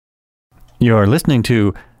You're listening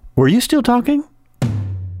to Were You Still Talking?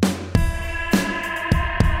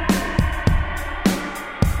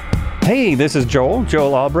 Hey, this is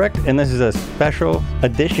Joel Albrecht, and this is a special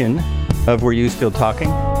edition of Were You Still Talking?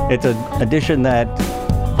 It's an edition that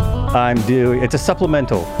I'm doing. It's a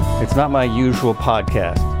supplemental. It's not my usual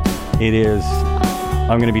podcast.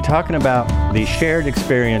 I'm going to be talking about the shared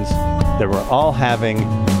experience that we're all having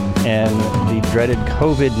and the dreaded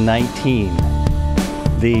COVID-19.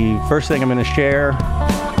 The first thing I'm going to share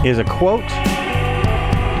is a quote.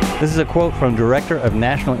 This is a quote from Director of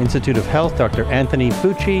National Institute of Health, Dr. Anthony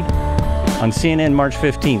Fauci, on CNN March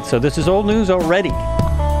 15th. So this is old news already.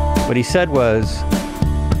 What he said was,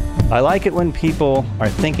 "I like it when people are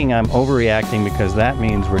thinking I'm overreacting because that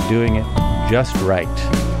means we're doing it just right.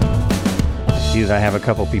 See that I have a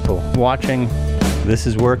couple people watching. This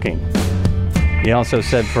is working." He also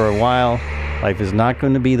said for a while, life is not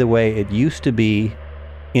going to be the way it used to be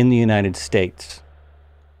in the United States.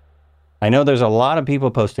 I know there's a lot of people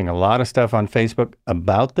posting a lot of stuff on Facebook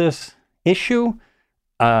about this issue,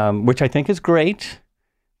 which I think is great.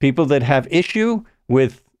 People that have issue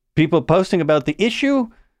with people posting about the issue,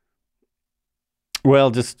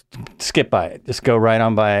 well, just skip by it. Just go right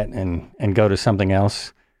on by it and go to something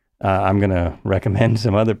else. I'm going to recommend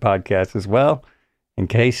some other podcasts as well, in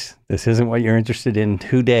case this isn't what you're interested in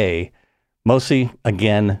today. Mostly,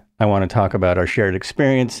 again, I want to talk about our shared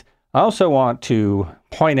experience. I also want to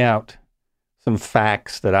point out some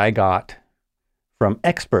facts that I got from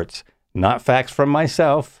experts, not facts from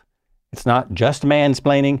myself. It's not just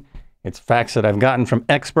mansplaining. It's facts that I've gotten from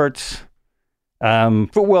experts.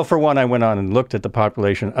 For one, I went on and looked at the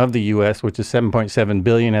population of the U.S., which is 7.7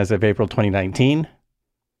 billion as of April 2019.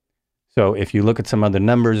 So if you look at some other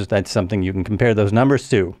numbers, that's something you can compare those numbers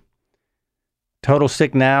to. Total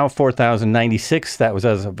sick now, 4,096. That was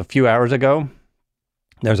as of a few hours ago.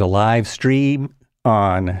 There's a live stream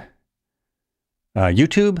on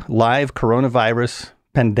YouTube, live coronavirus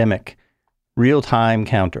pandemic, real-time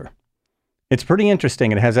counter. It's pretty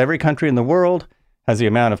interesting. It has every country in the world, has the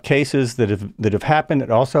amount of cases that have happened. It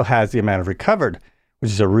also has the amount of recovered, which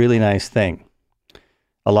is a really nice thing.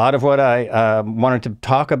 A lot of what I wanted to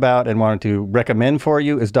talk about and wanted to recommend for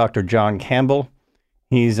you is Dr. John Campbell.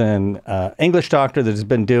 He's an English doctor that has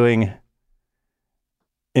been doing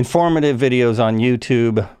informative videos on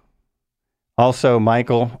YouTube. Also,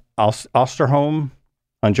 Michael Osterholm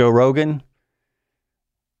on Joe Rogan.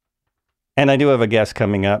 And I do have a guest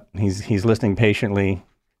coming up. He's listening patiently.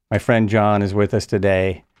 My friend John is with us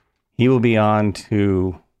today. He will be on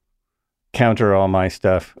to counter all my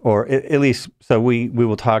stuff, or at least so we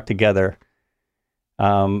will talk together.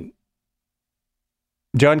 John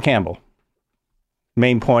Campbell.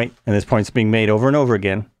 Main point, and this point's being made over and over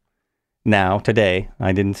again now, today.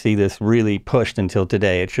 I didn't see this really pushed until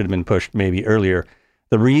today. It should have been pushed maybe earlier.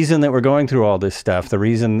 The reason that we're going through all this stuff, the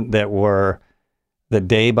reason that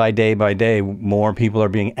day by day, more people are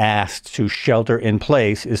being asked to shelter in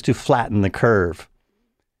place is to flatten the curve.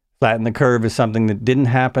 Flatten the curve is something that didn't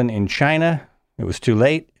happen in China. It was too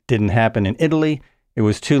late. It didn't happen in Italy. It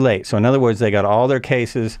was too late. So in other words, they got all their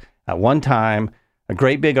cases at one time, a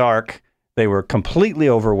great big arc. They were completely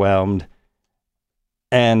overwhelmed,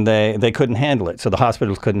 and they couldn't handle it. So the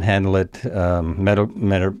hospitals couldn't handle it.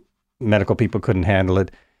 Medical people couldn't handle it.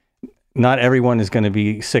 Not everyone is going to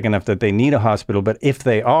be sick enough that they need a hospital, but if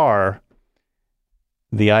they are,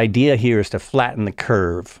 the idea here is to flatten the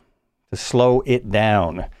curve, to slow it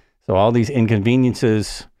down. So all these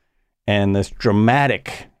inconveniences and this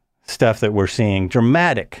dramatic stuff that we're seeing,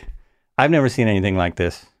 dramatic. I've never seen anything like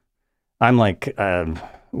this. I'm like...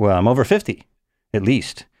 well, I'm over 50, at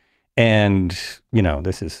least. And,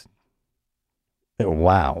 this is,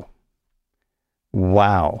 wow.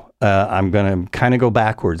 I'm going to kind of go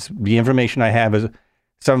backwards. The information I have is,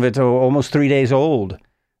 some of it's almost 3 days old,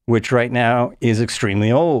 which right now is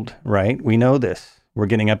extremely old, right? We know this. We're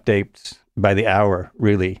getting updates by the hour,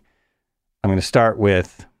 really. I'm going to start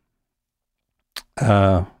with,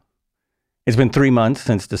 it's been 3 months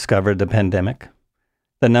since discovered the pandemic.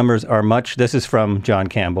 The numbers are this is from John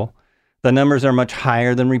Campbell. The numbers are much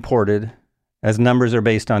higher than reported, as numbers are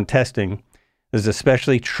based on testing. This is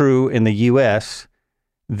especially true in the U.S.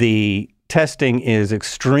 The testing is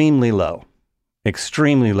extremely low.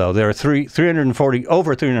 Extremely low. There are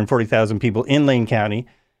over 340,000 people in Lane County.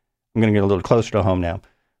 I'm going to get a little closer to home now.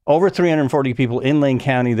 Over 340 people in Lane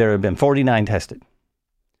County. There have been 49 tested.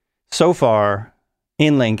 So far,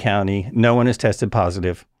 in Lane County, no one has tested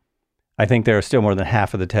positive. I think there are still more than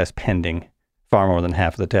half of the tests pending, far more than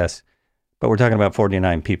half of the tests. But we're talking about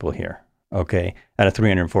 49 people here, okay, out of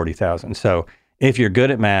 340,000. So if you're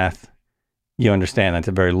good at math, you understand that's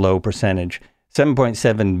a very low percentage.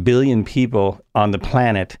 7.7 billion people on the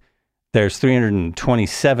planet. There's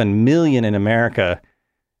 327 million in America.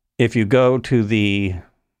 If you go to the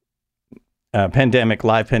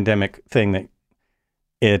live pandemic thing,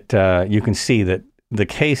 you can see that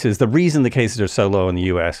the reason the cases are so low in the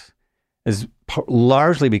U.S. is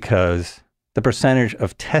largely because the percentage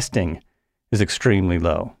of testing is extremely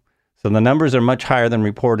low. So the numbers are much higher than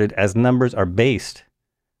reported, as numbers are based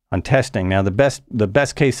on testing. Now, the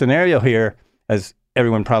best case scenario here, as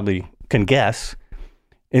everyone probably can guess,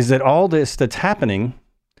 is that all this that's happening,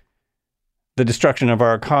 the destruction of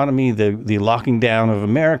our economy, the locking down of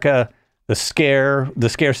America, the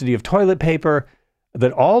scarcity of toilet paper,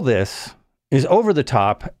 that all this is over the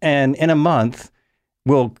top, and in a month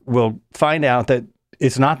we'll find out that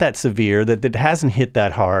it's not that severe, that it hasn't hit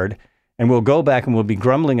that hard, and we'll go back and we'll be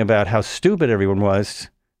grumbling about how stupid everyone was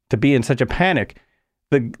to be in such a panic.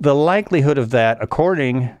 The likelihood of that,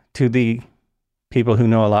 according to the people who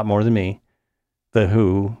know a lot more than me, the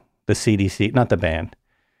WHO, the CDC, not the band,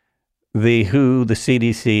 the WHO, the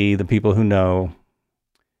CDC, the people who know,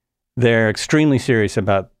 they're extremely serious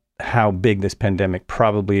about how big this pandemic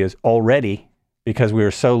probably is already, because we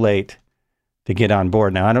were so late to get on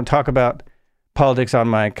board. Now, I don't talk about politics on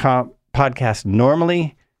my podcast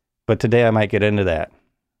normally, but today I might get into that.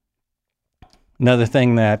 Another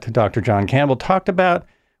thing that Dr. John Campbell talked about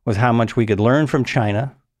was how much we could learn from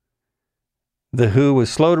China. The WHO was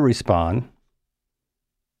slow to respond.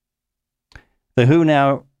 The WHO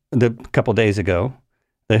now, a couple days ago,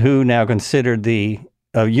 the WHO now considered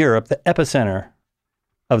Europe the epicenter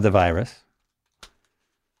of the virus.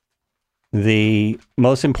 The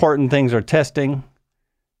most important things are testing,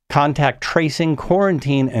 contact tracing,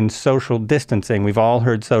 quarantine, and social distancing. We've all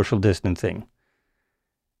heard social distancing.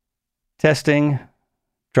 Testing,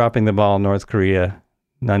 dropping the ball in North Korea,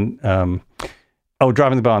 dropping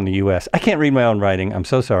the ball in the U.S. I can't read my own writing. I'm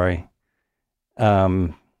so sorry.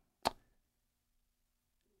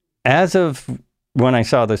 As of when I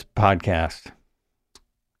saw this podcast,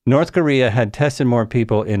 North Korea had tested more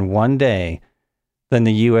people in one day than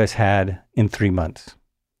the U.S. had in 3 months.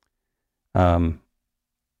 In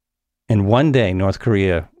one day, North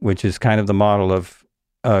Korea, which is kind of the model of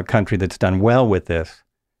a country that's done well with this,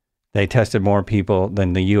 they tested more people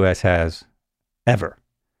than the U.S. has ever.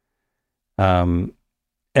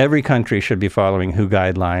 Every country should be following WHO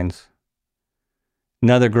guidelines.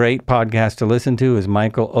 Another great podcast to listen to is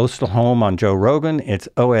Michael Osterholm on Joe Rogan. It's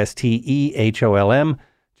Osteholm,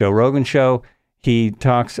 Joe Rogan Show. He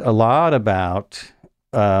talks a lot about,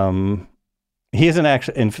 he's an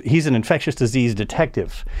infectious disease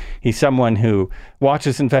detective. He's someone who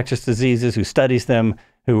watches infectious diseases, who studies them,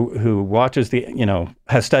 who watches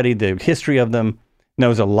has studied the history of them,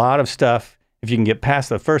 knows a lot of stuff. If you can get past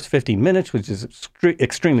the first 15 minutes, which is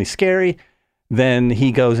extremely scary, then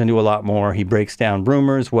he goes into a lot more. He breaks down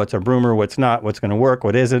rumors, what's a rumor, what's not, what's going to work,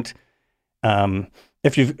 what isn't.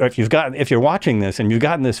 If you're watching this and you've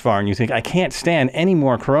gotten this far and you think, I can't stand any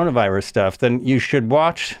more coronavirus stuff, then you should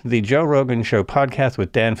watch the Joe Rogan Show podcast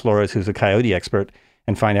with Dan Flores, who's a coyote expert,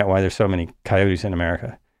 and find out why there's so many coyotes in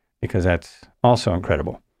America, because that's also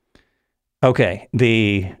incredible. Okay,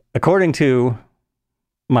 according to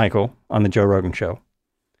Michael on the Joe Rogan Show,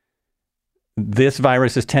 this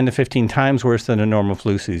virus is 10 to 15 times worse than a normal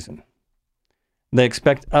flu season. They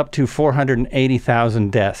expect up to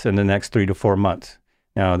 480,000 deaths in the next 3 to 4 months.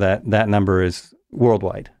 Now, that number is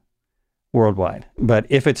worldwide. But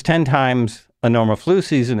if it's 10 times a normal flu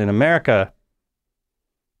season in America,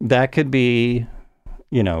 that could be,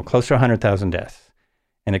 close to 100,000 deaths.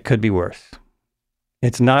 And it could be worse.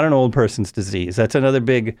 It's not an old person's disease. That's another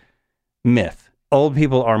big myth. Old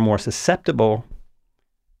people are more susceptible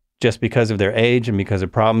just because of their age and because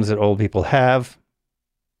of problems that old people have.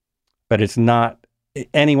 But it's not,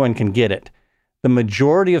 anyone can get it. The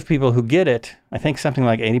majority of people who get it, I think something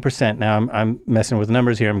like 80%, now I'm messing with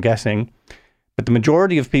numbers here, I'm guessing, but the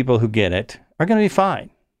majority of people who get it are going to be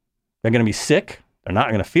fine. They're going to be sick, they're not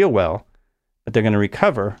going to feel well, but they're going to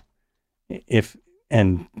recover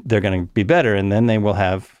and they're going to be better, and then they will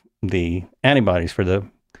have the antibodies for the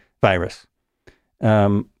virus.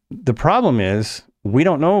 The problem is, we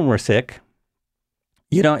don't know when we're sick.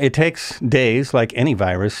 It takes days, like any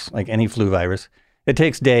virus, like any flu virus. It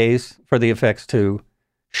takes days for the effects to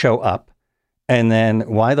show up. And then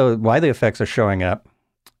why the effects are showing up,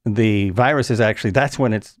 the virus is actually, that's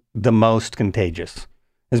when it's the most contagious,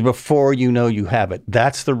 is before you know you have it.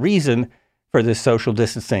 That's the reason for this social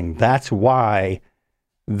distancing. That's why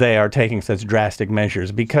they are taking such drastic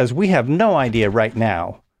measures, because we have no idea right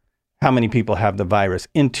now how many people have the virus.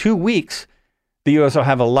 In 2 weeks, the U.S. will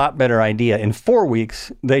have a lot better idea. In 4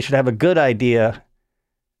 weeks, they should have a good idea,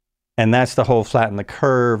 and that's the whole flatten the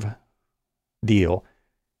curve deal.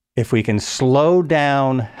 If we can slow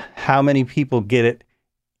down how many people get it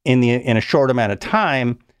in a short amount of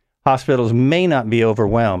time, hospitals may not be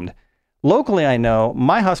overwhelmed. Locally, I know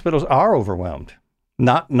my hospitals are overwhelmed,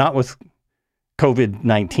 not with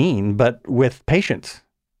COVID-19, but with patients.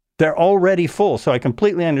 They're already full, so I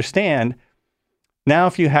completely understand. Now,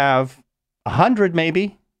 if you have 100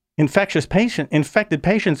 maybe infected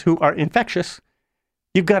patients who are infectious,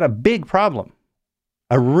 you've got a big problem,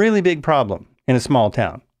 a really big problem in a small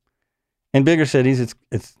town. In bigger cities,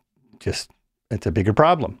 it's a bigger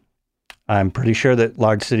problem. I'm pretty sure that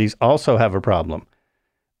large cities also have a problem.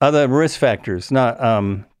 Other risk factors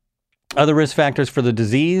for the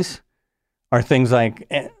disease are things like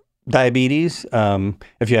diabetes,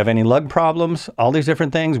 if you have any lung problems, all these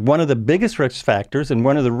different things. One of the biggest risk factors, and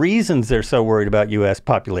one of the reasons they're so worried about U.S.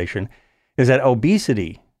 population, is that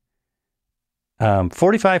obesity.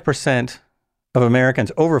 45% of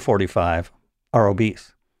Americans over 45 are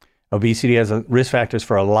obese. Obesity has risk factors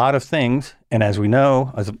for a lot of things, and as we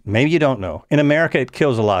know, maybe you don't know, in America it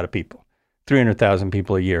kills a lot of people, 300,000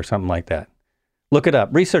 people a year, something like that. Look it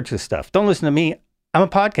up, research this stuff. Don't listen to me. I'm a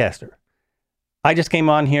podcaster. I just came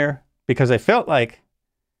on here because I felt like,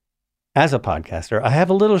 as a podcaster, I have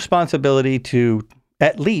a little responsibility to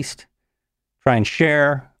at least try and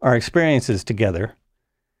share our experiences together.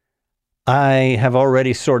 I have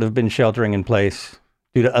already sort of been sheltering in place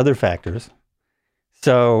due to other factors.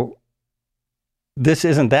 So this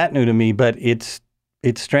isn't that new to me, but it's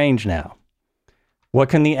strange now. What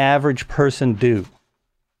can the average person do?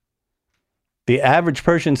 The average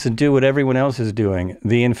person should do what everyone else is doing.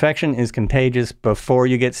 The infection is contagious before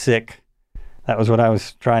you get sick. That was what I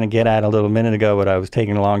was trying to get at a little minute ago, but I was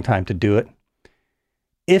taking a long time to do it.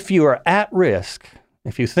 If you are at risk,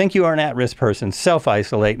 if you think you are an at-risk person,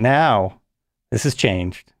 self-isolate. Now, this has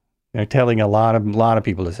changed. They're telling a lot of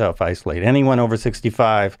people to self-isolate. Anyone over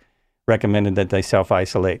 65 recommended that they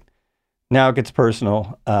self-isolate. Now it gets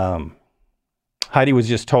personal. Heidi was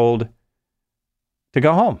just told to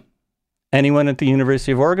go home. Anyone at the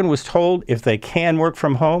University of Oregon was told if they can work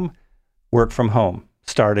from home,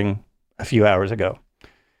 starting a few hours ago.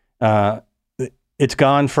 It's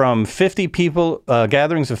gone from 50 people,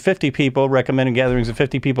 gatherings of 50 people, recommended gatherings of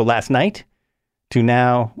 50 people last night, to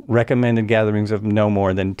now recommended gatherings of no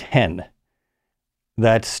more than 10.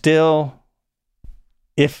 That's still,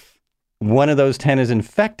 if one of those 10 is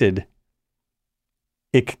infected,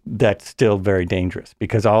 that's still very dangerous,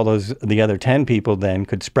 because the other 10 people then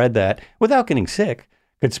could spread that without getting sick,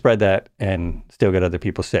 could spread that and still get other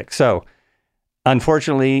people sick. So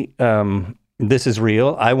unfortunately, this is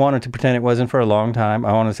real. I wanted to pretend it wasn't for a long time.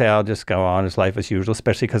 I want to say I'll just go on as life as usual,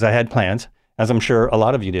 especially because I had plans, as I'm sure a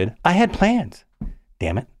lot of you did. I had plans.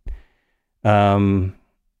 Damn it.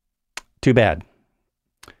 Too bad.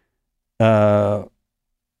 Rhodes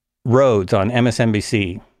on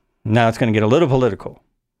MSNBC. Now it's going to get a little political.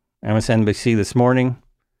 MSNBC this morning,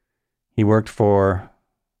 he worked for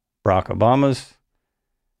Barack Obama's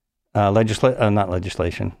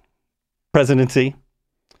presidency.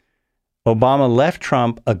 Obama left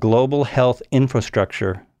Trump a global health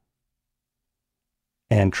infrastructure,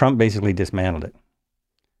 and Trump basically dismantled it.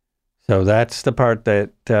 So that's the part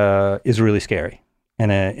that is really scary.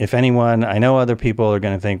 And if anyone, I know other people are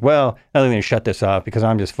going to think, well, I'm going to shut this off because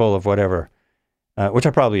I'm just full of whatever, which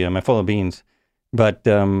I probably am. I'm full of beans. But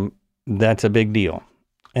that's a big deal.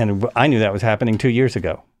 And I knew that was happening 2 years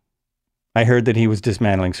ago. I heard that he was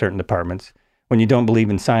dismantling certain departments. When you don't believe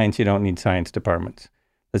in science, you don't need science departments.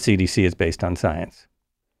 The CDC is based on science.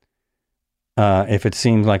 If it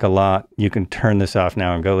seems like a lot, you can turn this off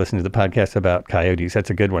now and go listen to the podcast about coyotes. That's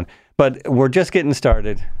a good one. But we're just getting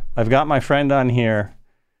started. I've got my friend on here,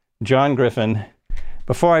 John Griffin.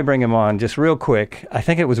 Before I bring him on, just real quick, I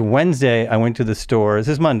think it was Wednesday, I went to the store. This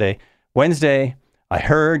is Monday. Wednesday, I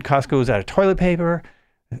heard Costco was out of toilet paper.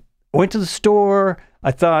 Went to the store.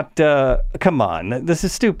 I thought, come on, this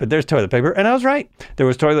is stupid. There's toilet paper. And I was right. There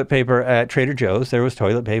was toilet paper at Trader Joe's. There was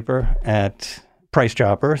toilet paper at Price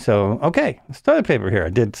Chopper. So, okay, there's toilet paper here. I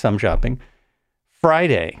did some shopping.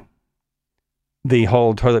 Friday, the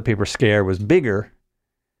whole toilet paper scare was bigger.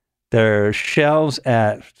 Their shelves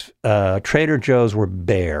at Trader Joe's were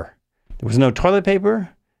bare. There was no toilet paper.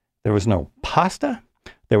 There was no pasta.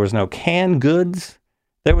 There was no canned goods.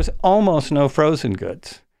 There was almost no frozen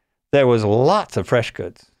goods. There was lots of fresh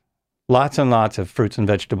goods, lots and lots of fruits and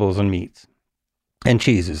vegetables and meats and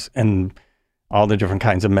cheeses and all the different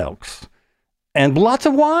kinds of milks and lots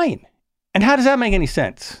of wine. And how does that make any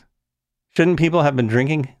sense? Shouldn't people have been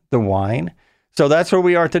drinking the wine? So that's where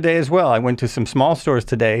we are today as well. I went to some small stores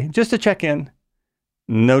today just to check in.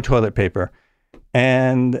 No toilet paper.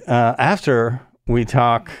 And after we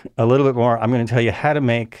talk a little bit more, I'm going to tell you how to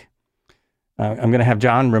make, I'm going to have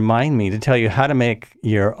John remind me to tell you how to make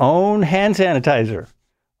your own hand sanitizer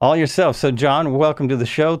all yourself. So John, welcome to the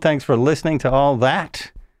show. Thanks for listening to all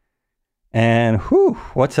that. And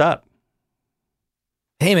what's up?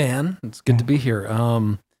 Hey man, it's good to be here.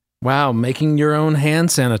 Wow, making your own hand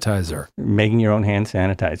sanitizer. Making your own hand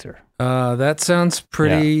sanitizer. That sounds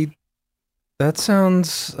pretty. Yeah. That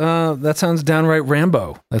sounds downright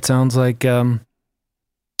Rambo. That sounds like being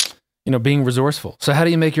resourceful. So how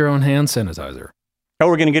do you make your own hand sanitizer? Oh,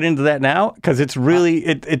 we're going to get into that now because it's really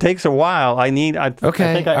it takes a while. All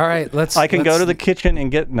right. I can go to the kitchen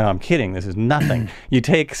and get. No, I'm kidding. This is nothing. You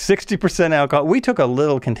take 60% alcohol. We took a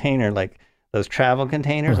little container, like those travel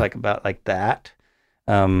containers, like that.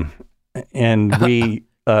 And we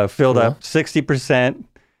filled up 60%.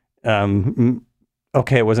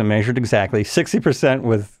 Okay, it wasn't measured exactly. 60%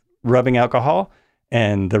 with rubbing alcohol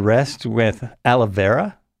and the rest with aloe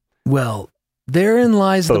vera. Well, therein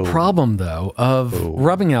lies the problem, though, of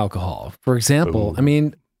rubbing alcohol. For example, I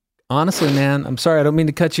mean, honestly, man, I'm sorry, I don't mean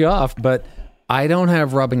to cut you off, but I don't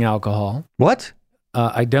have rubbing alcohol. What?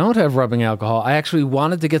 I don't have rubbing alcohol. I actually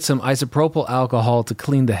wanted to get some isopropyl alcohol to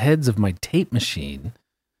clean the heads of my tape machine.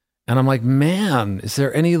 And I'm like, man, is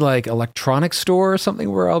there any like electronics store or something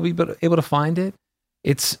where I'll be able to find it?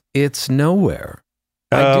 It's nowhere.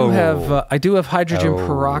 I do have hydrogen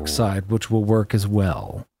peroxide, which will work as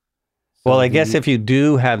well. Well, I guess if you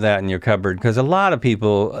do have that in your cupboard, because a lot of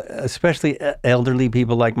people, especially elderly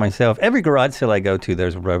people like myself, every garage sale I go to,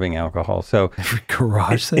 there's rubbing alcohol. So every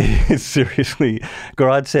garage sale? Seriously,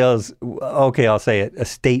 garage sales, okay, I'll say it,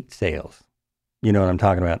 estate sales. You know what I'm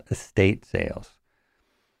talking about, estate sales,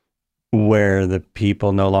 where the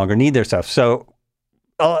people no longer need their stuff. So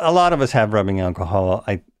a lot of us have rubbing alcohol.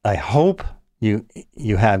 I hope you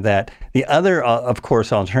have that. The other, of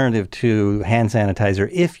course, alternative to hand sanitizer,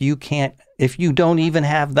 if you don't even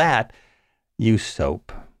have that, use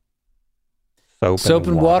soap. Soap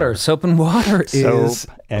and water. Soap and water is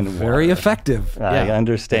very effective. I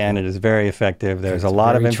understand it is very effective. There's a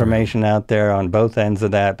lot of information out there on both ends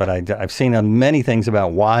of that, but I've seen many things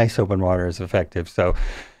about why soap and water is effective. So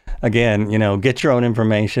again, get your own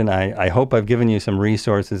information. I hope I've given you some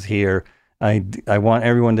resources here. I want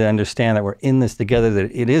everyone to understand that we're in this together,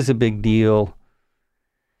 that it is a big deal.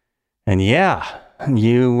 And yeah,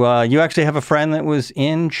 you actually have a friend that was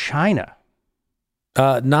in China.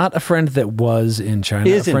 Not a friend that was in China,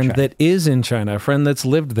 a friend that is in China, a friend that's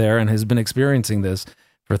lived there and has been experiencing this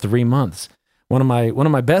for 3 months. One of my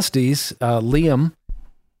besties, Liam,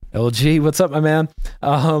 LG, what's up, my man?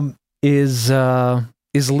 Is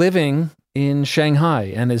living in Shanghai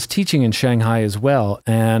and is teaching in Shanghai as well.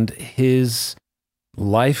 And his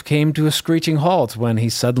life came to a screeching halt when he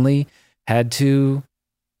suddenly had to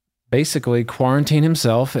basically quarantine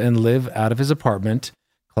himself and live out of his apartment.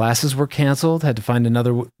 Classes were canceled, had to find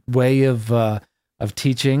another way of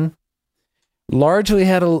teaching. Largely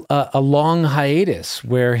had a long hiatus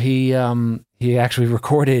where he actually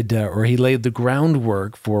recorded or he laid the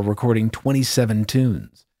groundwork for recording 27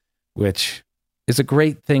 tunes, which is a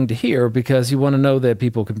great thing to hear because you want to know that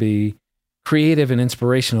people can be creative and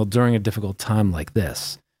inspirational during a difficult time like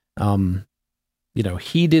this.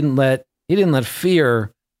 He didn't let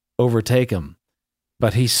fear overtake him,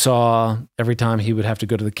 but he saw every time he would have to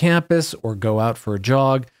go to the campus or go out for a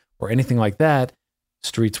jog or anything like that,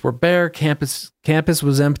 streets were bare, campus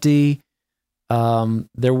was empty.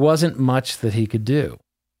 There wasn't much that he could do.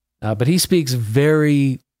 But he speaks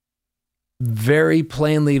very, very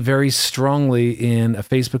plainly, very strongly in a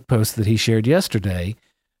Facebook post that he shared yesterday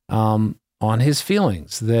on his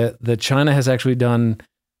feelings that China has actually done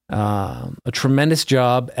a tremendous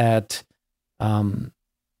job at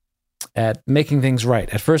making things right.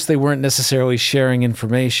 At first, they weren't necessarily sharing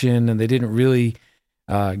information and they didn't really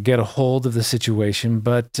get a hold of the situation,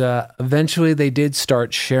 but eventually they did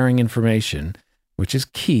start sharing information, which is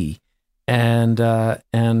key, and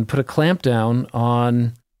put a clamp down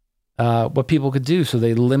on what people could do. So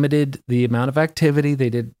they limited the amount of activity. They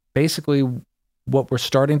did basically what we're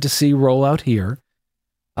starting to see roll out here.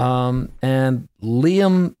 And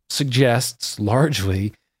Liam suggests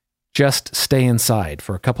largely just stay inside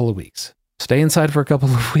for a couple of weeks. Stay inside for a couple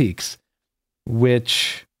of weeks,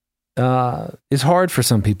 which is hard for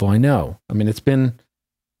some people, I know. I mean,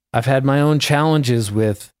 I've had my own challenges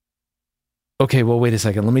with, okay, well, wait a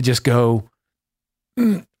second. Let me just go.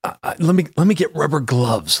 Let me get rubber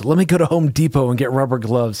gloves. Let me go to Home Depot and get rubber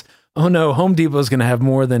gloves. Oh no, Home Depot is going to have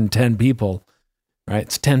more than 10 people right?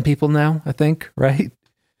 It's 10 people now, I think, right?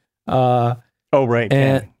 Oh, right.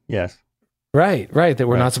 And, yes. Right. That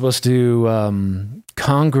we're not supposed to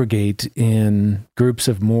congregate in groups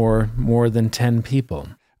of more than 10 people.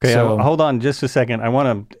 Okay, so, hold on just a second. I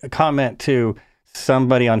want to comment to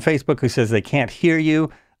somebody on Facebook who says they can't hear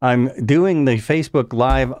you. I'm doing the Facebook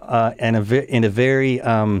Live in a very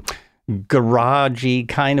garagey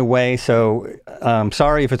kind of way. So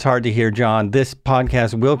sorry if it's hard to hear, John. This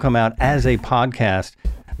podcast will come out as a podcast.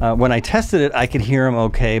 When I tested it, I could hear him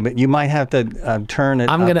okay, but you might have to turn it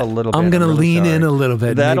up a little bit. I'm going to lean in a little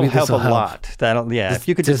bit. That'll help a lot. If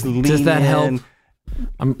you could just lean in. Does that help?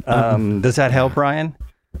 Does that help, Ryan?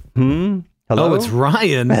 Hello? Oh, it's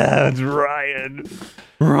Ryan. It's Ryan.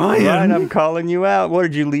 Ryan, I'm calling you out. What,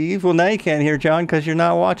 did you leave? Well, now you can't hear John because you're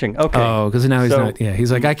not watching. Okay. Oh, because now he's not. Yeah,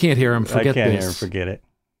 he's like, I can't hear him. Forget this. I can't hear him. Forget it.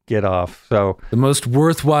 Get off. So the most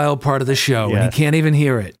worthwhile part of the show, and he can't even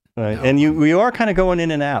hear it. Right. No. And we are kind of going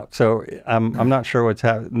in and out. So I'm not sure what's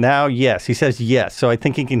happening. Now, yes. He says yes. So I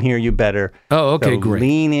think he can hear you better. Oh, okay, so great.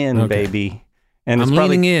 Lean in, baby. And I'm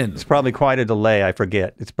leaning in. It's probably quite a delay. I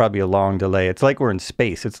forget. It's probably a long delay. It's like we're in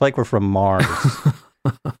space. It's like we're from Mars.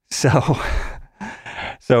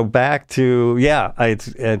 So back to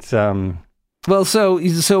it's well,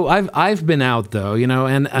 so I've been out though,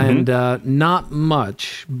 and not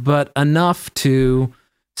much, but enough to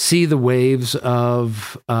see the waves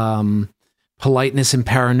of politeness and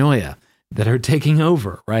paranoia that are taking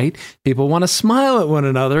over, right? People want to smile at one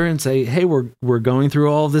another and say, hey, we're going through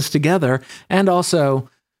all this together. And also,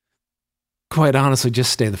 quite honestly,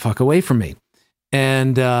 just stay the fuck away from me.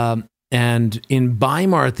 And in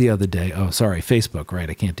Weimar the other day, Facebook, right?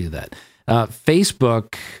 I can't do that.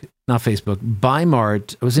 Weimar.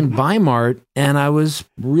 I was in Weimar and I was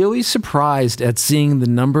really surprised at seeing the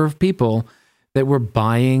number of people that were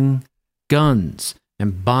buying guns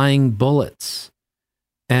and buying bullets.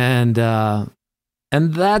 And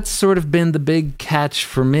that's sort of been the big catch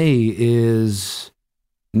for me, is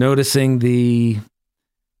noticing the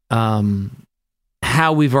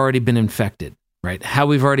how we've already been infected, right? How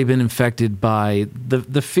we've already been infected by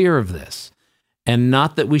the fear of this. And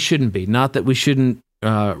not that we shouldn't be, not that we shouldn't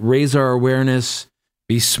raise our awareness,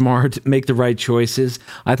 be smart, make the right choices.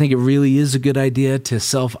 I think it really is a good idea to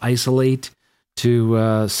self-isolate,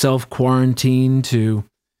 to self-quarantine, to...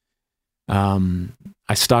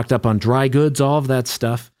 I stocked up on dry goods, all of that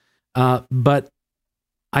stuff. But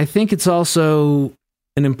I think it's also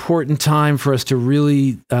an important time for us to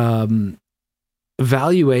really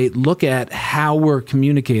evaluate, look at how we're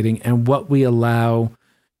communicating and what we allow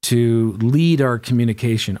to lead our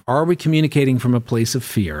communication. Are we communicating from a place of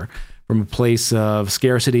fear, from a place of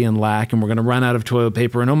scarcity and lack, and we're going to run out of toilet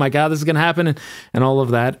paper, and oh my God, this is going to happen, and all of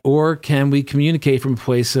that? Or can we communicate from a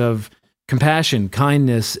place of compassion,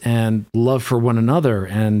 kindness, and love for one another,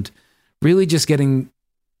 and really just getting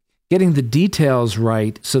the details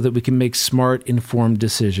right so that we can make smart, informed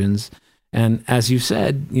decisions? And as you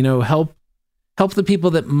said, help the people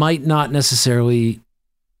that might not necessarily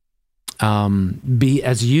be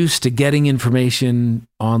as used to getting information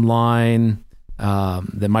online,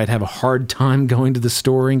 that might have a hard time going to the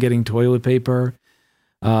store and getting toilet paper.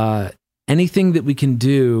 Anything that we can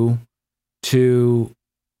do to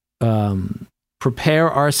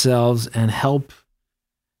prepare ourselves and help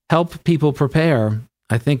people prepare,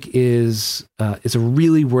 I think is a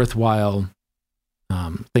really worthwhile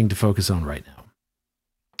thing to focus on right now.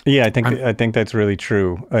 Yeah, I think that's really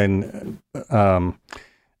true. And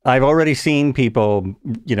I've already seen people,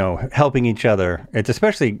 helping each other. It's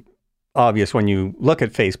especially obvious when you look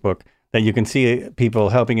at Facebook that you can see people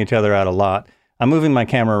helping each other out a lot. I'm moving my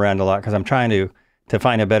camera around a lot because I'm trying to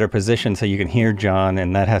find a better position so you can hear John,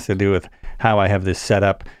 and that has to do with how I have this set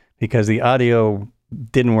up, because the audio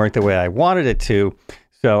didn't work the way I wanted it to.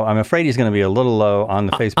 So I'm afraid he's going to be a little low on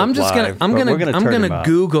the Facebook Live. I'm gonna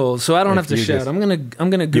Google, so I don't have to shout. I'm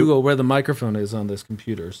gonna Google where the microphone is on this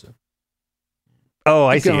computer. So. Oh,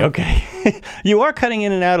 I see. Okay, you are cutting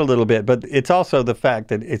in and out a little bit, but it's also the fact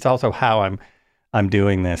that it's also how I'm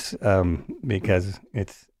doing this, because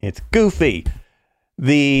it's goofy.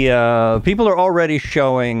 The people are already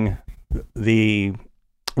showing the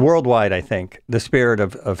worldwide, I think, the spirit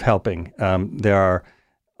of helping. There are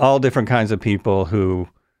all different kinds of people who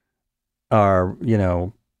are,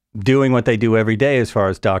 doing what they do every day, as far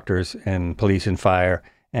as doctors and police and fire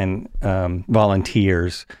and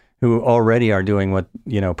volunteers who already are doing what,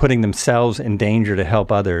 putting themselves in danger to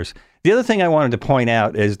help others. The other thing I wanted to point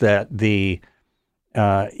out is that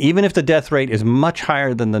even if the death rate is much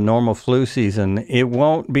higher than the normal flu season, it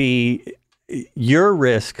won't be, your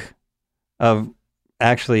risk of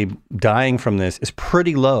actually dying from this is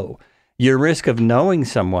pretty low. your risk of knowing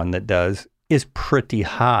someone that does is pretty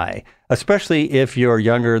high, especially if you're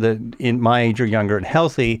younger, in my age or younger and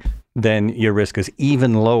healthy, then your risk is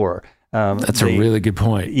even lower. That's a really good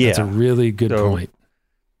point. Yeah. That's a really good point.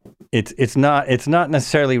 It's not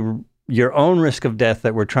necessarily your own risk of death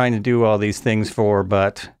that we're trying to do all these things for,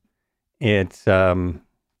 but it's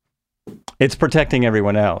protecting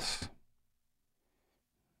everyone else.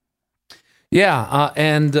 Yeah,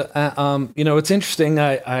 and it's interesting.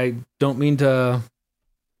 I don't mean to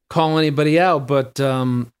call anybody out, but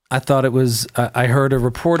I thought it was. I heard a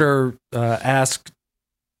reporter ask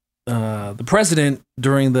the president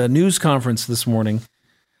during the news conference this morning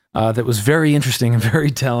that was very interesting and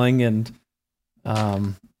very telling, and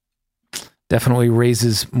definitely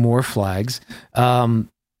raises more flags.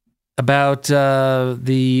 About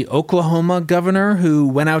the Oklahoma governor who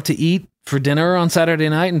went out to eat for dinner on Saturday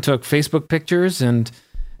night and took Facebook pictures, and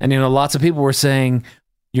lots of people were saying,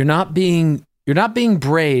 you're not being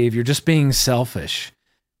brave, you're just being selfish.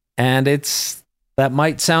 And that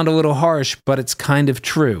might sound a little harsh, but it's kind of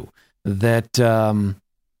true that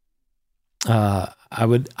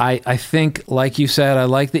I think, like you said, I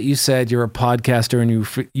like that you said you're a podcaster and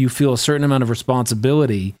you feel a certain amount of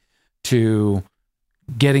responsibility to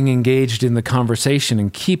getting engaged in the conversation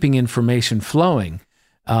and keeping information flowing.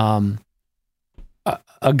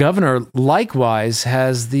 A governor likewise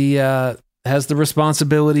has the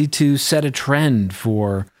responsibility to set a trend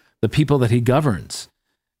for the people that he governs,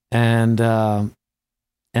 and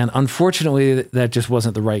unfortunately, that just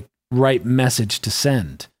wasn't the right message to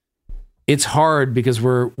send. It's hard because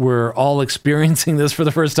we're all experiencing this for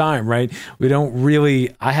the first time, right?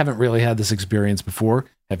 I haven't really had this experience before.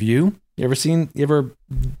 Have you? You ever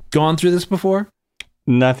gone through this before?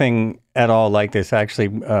 Nothing at all like this. Actually,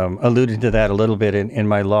 alluded to that a little bit in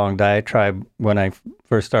my long diatribe when I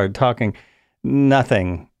first started talking.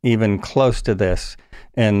 Nothing even close to this.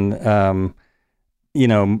 And,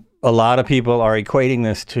 a lot of people are equating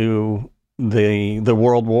this to the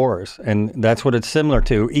world wars, and that's what it's similar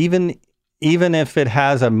to. Even if it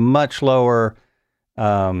has a much lower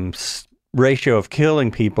ratio of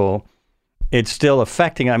killing people, it's still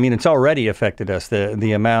affecting. I mean, it's already affected us.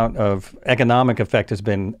 The amount of economic effect has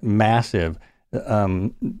been massive.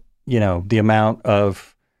 The amount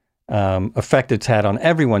of effect it's had on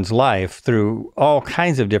everyone's life through all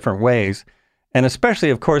kinds of different ways. And especially,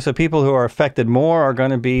 of course, the people who are affected more are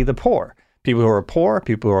going to be the poor. People who are poor,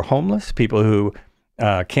 people who are homeless, people who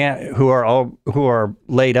who are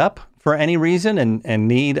laid up for any reason and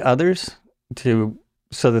need others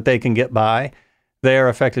so that they can get by. They are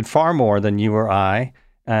affected far more than you or I,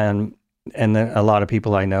 and a lot of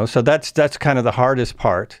people I know. So that's kind of the hardest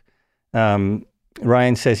part.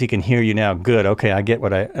 Ryan says he can hear you now. Good. Okay, I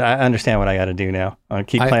understand what I got to do now. I'll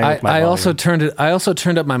keep playing with my volume. I also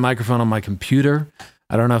turned up my microphone on my computer.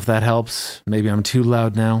 I don't know if that helps. Maybe I'm too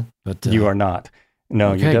loud now, but you are not.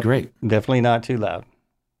 No, okay, you're great. Definitely not too loud.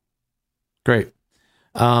 Great.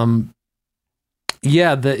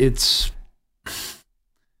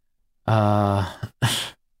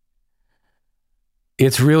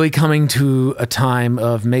 It's really coming to a time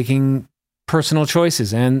of making personal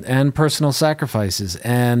choices and personal sacrifices.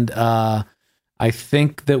 And I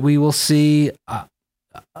think that we will see,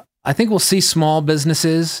 we'll see small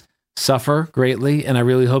businesses suffer greatly. And I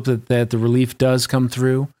really hope that the relief does come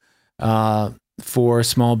through for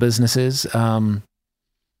small businesses. But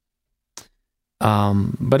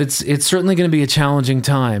it's certainly going to be a challenging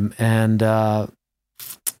time. And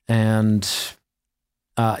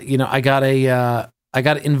I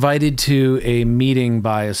got invited to a meeting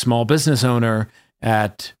by a small business owner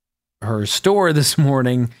at her store this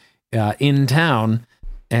morning in town,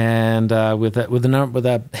 and with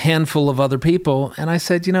a handful of other people. And I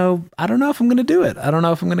said, I don't know if I'm going to do it. I don't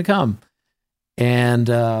know if I'm going to come. And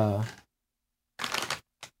I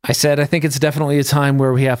said, I think it's definitely a time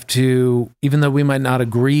where we have to, even though we might not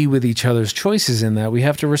agree with each other's choices in that, we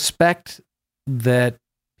have to respect that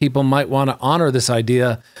people might want to honor this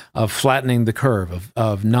idea of flattening the curve,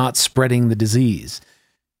 of not spreading the disease,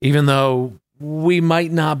 even though we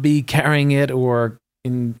might not be carrying it or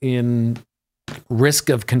in risk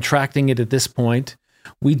of contracting it at this point.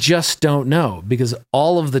 We just don't know, because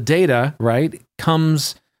all of the data, right,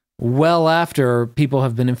 comes well after people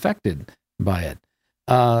have been infected by it.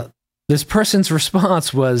 This person's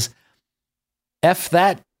response was, F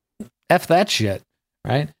that shit,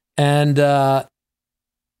 right? And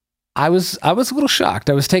I was a little shocked.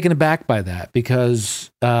 I was taken aback by that, because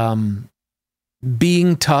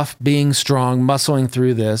being tough, being strong, muscling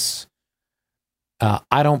through this,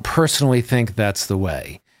 I don't personally think that's the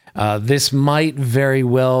way. This might very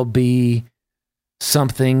well be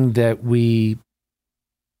something that the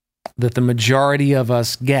majority of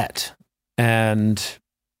us get and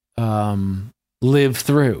live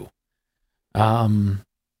through.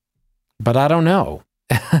 But I don't know.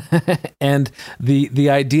 And the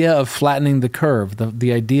idea of flattening the curve,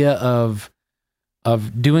 the idea of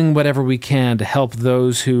doing whatever we can to help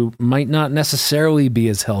those who might not necessarily be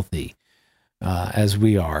as healthy as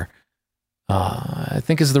we are, I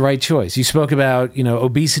think is the right choice. You spoke about,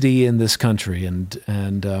 obesity in this country, and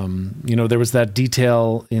there was that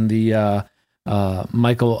detail in the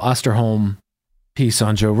Michael Osterholm piece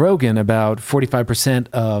on Joe Rogan about 45%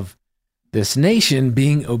 of this nation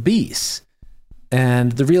being obese.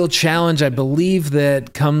 And the real challenge, I believe,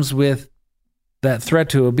 that comes with that threat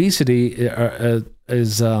to obesity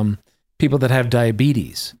is people that have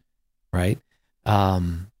diabetes, right?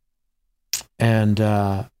 And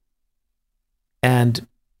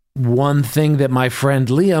one thing that my friend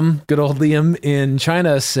Liam, good old Liam in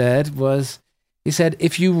China, said was, he said,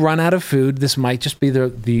 if you run out of food, this might just be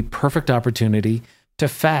the perfect opportunity to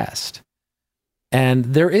fast. And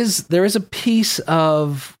there is a piece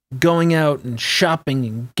of going out and shopping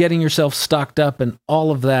and getting yourself stocked up and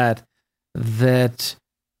all of that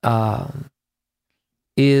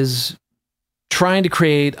is trying to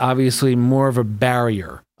create, obviously, more of a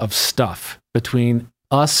barrier of stuff between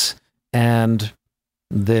us and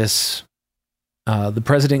this. The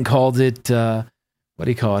president called it, what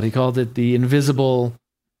do you call it? He called it the invisible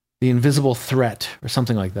threat or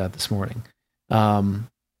something like that this morning,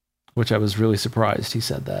 which I was really surprised he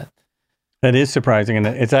said that. That is surprising, and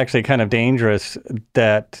it's actually kind of dangerous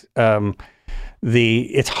that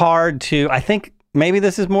it's hard to, I think maybe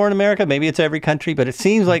this is more in America, maybe it's every country, but it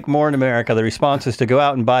seems like more in America, the response is to go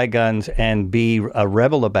out and buy guns and be a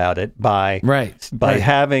rebel about it by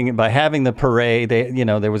having the parade.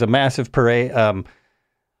 There was a massive parade,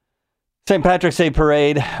 St. Patrick's Day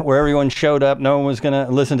parade, where everyone showed up. No one was going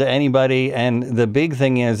to listen to anybody. And the big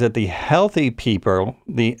thing is that the healthy people,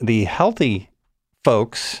 the healthy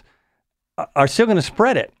folks are still going to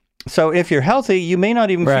spread it. So if you're healthy, you may not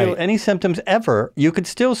even feel any symptoms ever. You could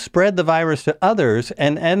still spread the virus to others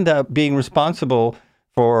and end up being responsible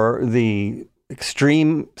for the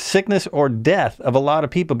extreme sickness or death of a lot of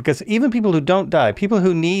people. Because even people who don't die, people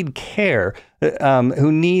who need care,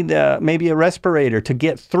 who need maybe a respirator to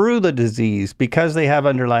get through the disease because they have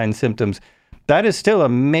underlying symptoms, that is still a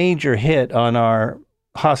major hit on our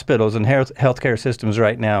hospitals and healthcare systems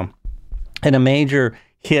right now, and a major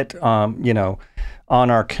hit, on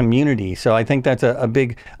our community. So I think that's a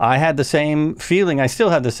big, I had the same feeling. I still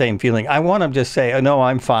have the same feeling. I want to just say, oh, no,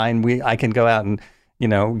 I'm fine. I can go out and,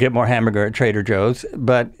 get more hamburger at Trader Joe's.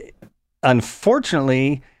 But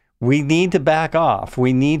unfortunately, we need to back off.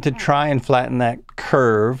 We need to try and flatten that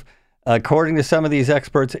curve. According to some of these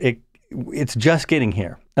experts, it's just getting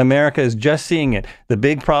here. America is just seeing it. The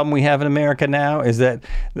big problem we have in America now is that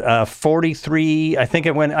 43, I think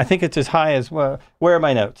it's as high as, where are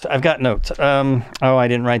my notes? I've got notes. I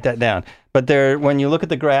didn't write that down. But when you look at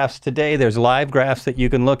the graphs today, there's live graphs that you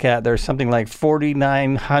can look at. There's something like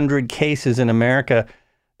 4,900 cases in America.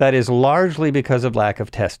 That is largely because of lack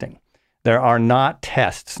of testing. There are not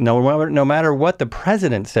tests. No matter what the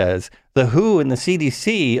president says, the WHO and the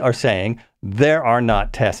CDC are saying there are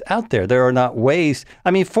not tests out there. There are not ways.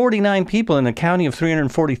 49 people in a county of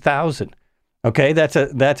 340,000. Okay, that's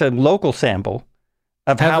a local sample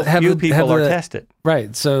of how few people are tested.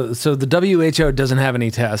 Right. So the WHO doesn't have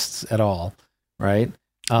any tests at all, right?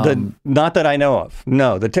 Not that I know of.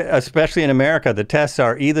 No, especially in America, the tests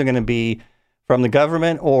are either going to be from the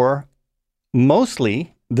government or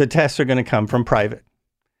mostly the tests are going to come from private,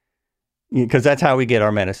 because that's how we get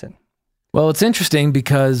our medicine. Well, it's interesting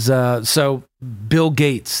because so Bill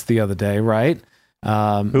Gates the other day, right?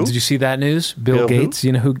 Who? Did you see that news? Bill Gates. Who?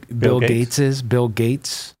 You know who Bill Gates is? Bill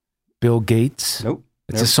Gates. Bill Gates. Nope.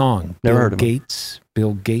 It's a song. Never Bill heard of Gates. Him.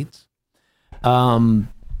 Bill Gates.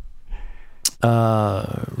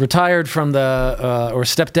 Retired from or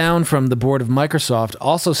stepped down from the board of Microsoft.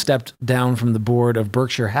 Also stepped down from the board of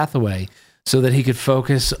Berkshire Hathaway so that he could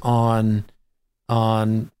focus on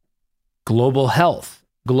global health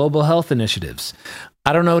initiatives.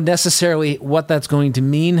 I don't know necessarily what that's going to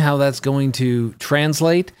mean, how that's going to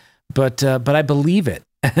translate, but I believe it,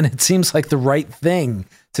 and it seems like the right thing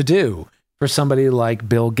to do for somebody like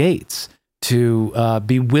Bill Gates to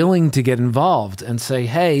be willing to get involved and say,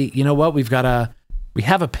 hey, you know what, we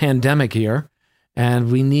have a pandemic here,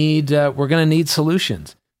 and we're going to need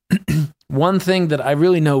solutions. One thing that I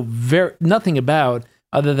really know nothing about,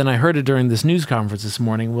 other than I heard it during this news conference this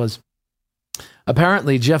morning, was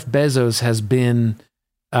apparently Jeff Bezos has been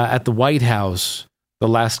at the White House the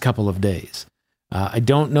last couple of days. I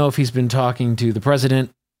don't know if he's been talking to the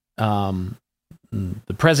president. The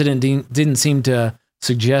president didn't seem to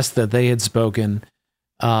suggest that they had spoken.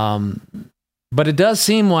 But it does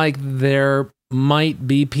seem like there might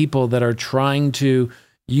be people that are trying to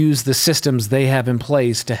use the systems they have in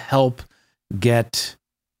place to help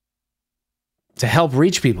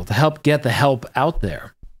reach people, to help get the help out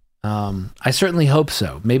there. I certainly hope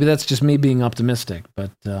so. Maybe that's just me being optimistic,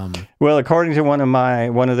 but well, according to one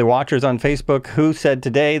of the watchers on Facebook, who said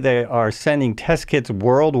today they are sending test kits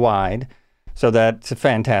worldwide, so that's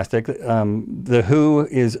fantastic. The WHO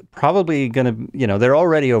is probably going to, they're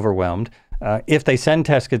already overwhelmed. If they send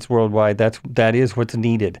test kits worldwide, that is what's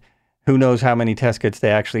needed. Who knows how many test kits they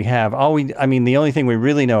actually have? The only thing we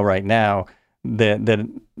really know right now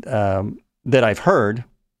that I've heard.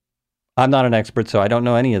 I'm not an expert, so I don't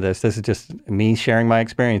know any of this. This is just me sharing my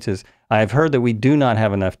experiences. I've heard that we do not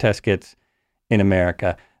have enough test kits in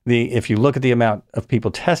America. If you look at the amount of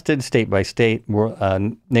people tested state by state,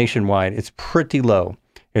 nationwide, it's pretty low.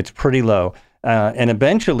 And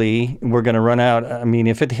eventually, we're going to run out.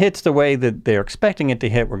 If it hits the way that they're expecting it to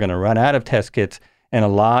hit, we're going to run out of test kits, and a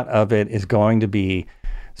lot of it is going to be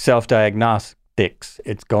self-diagnostics.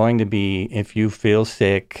 It's going to be, if you feel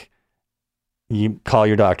sick, you call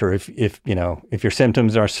your doctor. If your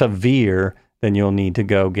symptoms are severe, then you'll need to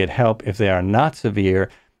go get help. If they are not severe,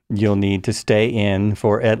 you'll need to stay in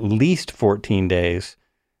for at least 14 days,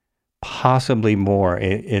 possibly more.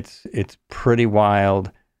 It's pretty wild.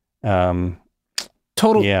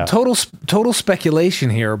 Total speculation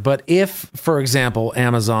here. But if, for example,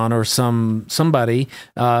 Amazon or somebody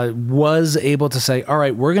was able to say, all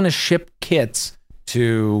right, we're going to ship kits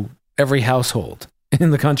to every household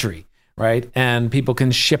in the country, right? And people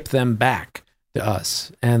can ship them back to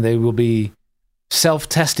us, and they will be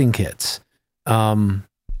self-testing kits. I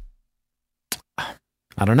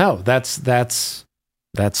don't know. That's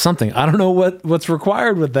something. I don't know what's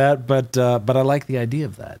required with that, but I like the idea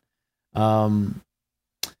of that.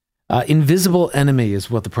 Invisible enemy is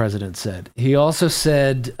what the president said. He also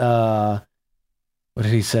said, what did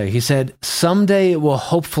he say? He said, someday it will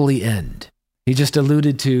hopefully end. He just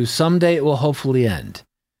alluded to someday it will hopefully end,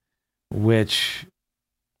 which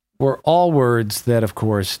were all words that, of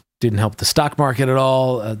course, didn't help the stock market at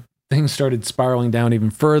all. Things started spiraling down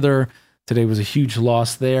even further. Today was a huge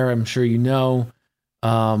loss there. I'm sure you know.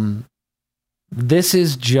 This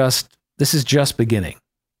is just beginning.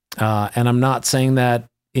 And I'm not saying that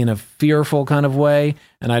in a fearful kind of way,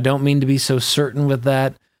 and I don't mean to be so certain with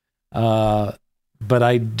that. But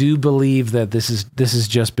I do believe that this is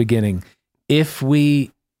just beginning. If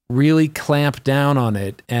we really clamp down on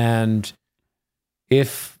it, and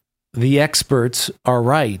if the experts are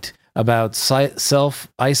right about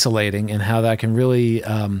self-isolating and how that can really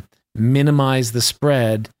minimize the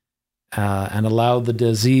spread and allow the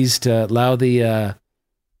disease to allow the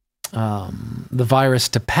virus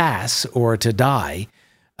to pass or to die,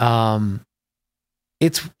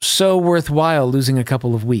 it's so worthwhile losing a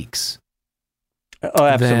couple of weeks. Oh,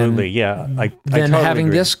 absolutely, yeah. I totally having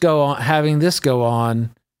agree. this go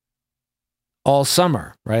on all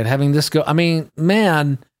summer, right? Having this go. I mean,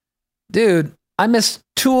 man, dude, I missed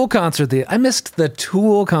the Tool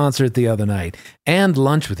concert the other night and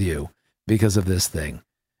lunch with you because of this thing,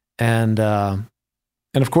 and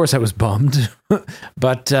of course I was bummed,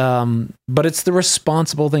 but it's the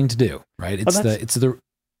responsible thing to do, right?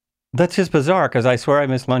 That's just bizarre because I swear I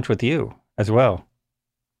missed lunch with you as well.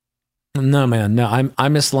 No, man, no, I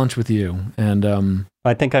missed lunch with you, and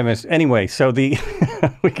I think I missed anyway. So we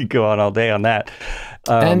could go on all day on that.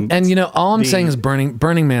 And all I'm saying is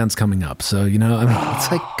Burning Man's coming up. So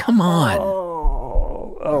it's like, come on.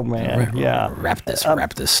 Oh man, yeah. Wrap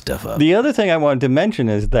this stuff up. The other thing I wanted to mention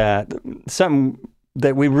is that something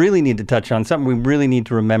that we really need to touch on, something we really need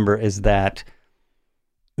to remember is that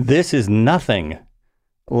this is nothing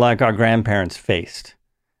like our grandparents faced.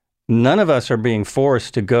 None of us are being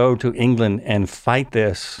forced to go to England and fight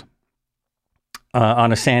this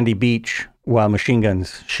on a sandy beach while machine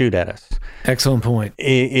guns shoot at us. Excellent point.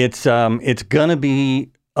 It's going to be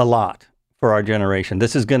a lot for our generation.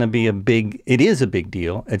 This is going to be it is a big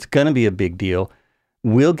deal. It's going to be a big deal.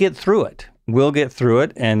 We'll get through it.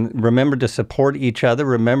 And remember to support each other.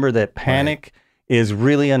 Remember that panic is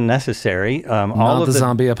really unnecessary. Not the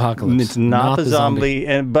zombie apocalypse. It's not the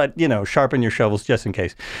zombie. But sharpen your shovels just in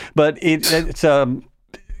case. But it's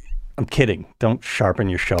I'm kidding. Don't sharpen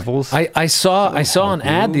your shovels. I saw an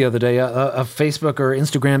ad the other day. A Facebook or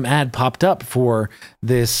Instagram ad popped up for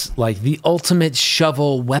this, like the ultimate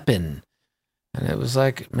shovel weapon, and it was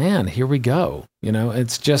like, man, here we go.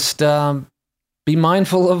 It's just be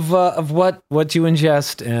mindful of what you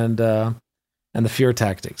ingest, and and the fear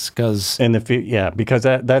tactics. Because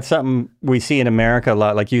that's something we see in America a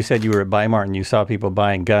lot. Like you said, you were at Weimar and you saw people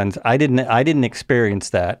buying guns. I didn't experience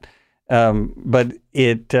that. But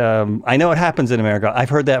I know it happens in America. I've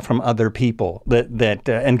heard that from other people that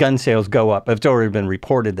and gun sales go up. It's already been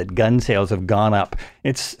reported that gun sales have gone up.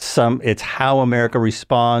 It's how America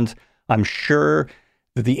responds. I'm sure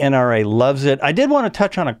that the NRA loves it. I did want to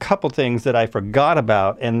touch on a couple things that I forgot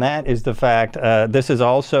about, and that is the fact, this is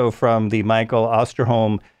also from the Michael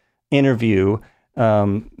Osterholm interview,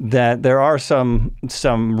 that there are some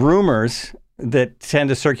rumors that tend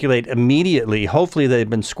to circulate immediately. Hopefully they've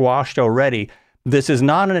been squashed already. This is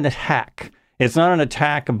not an attack. It's not an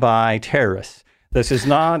attack by terrorists. This is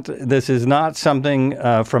not something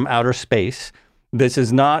from outer space. This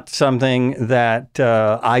is not something that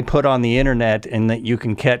I put on the internet and that you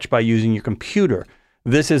can catch by using your computer.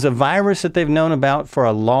 This is a virus that they've known about for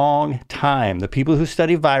a long time. The people who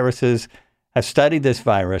study viruses have studied this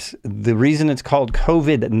virus. The reason it's called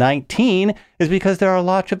COVID-19 is because there are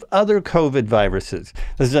lots of other COVID viruses.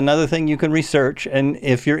 This is another thing you can research, and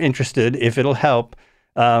if you're interested, if it'll help.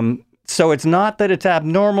 So it's not that it's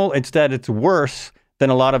abnormal, it's that it's worse than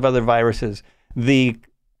a lot of other viruses. The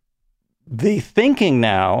thinking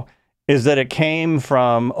now is that it came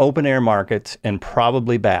from open air markets and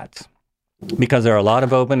probably bats, because there are a lot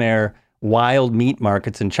of open air wild meat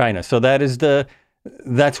markets in China. So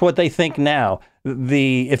that's what they think now.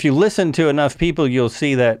 If you listen to enough people, you'll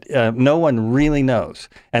see that no one really knows.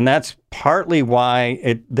 And that's partly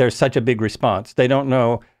why there's such a big response. They don't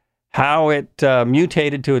know how it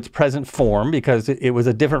mutated to its present form, because it was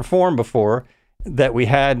a different form before that we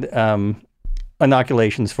had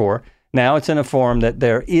inoculations for. Now it's in a form that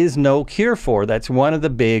there is no cure for. That's one of the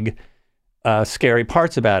big scary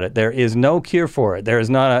parts about it. There is no cure for it. There is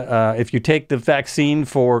not if you take the vaccine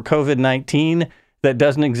for COVID-19 that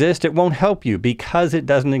doesn't exist, it won't help you because it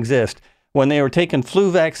doesn't exist. When they were taking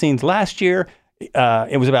flu vaccines last year,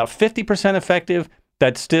 it was about 50% effective.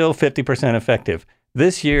 That's still 50% effective.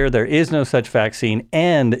 This year, there is no such vaccine,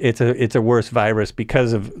 and it's a worse virus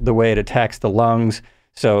because of the way it attacks the lungs.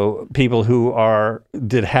 So people who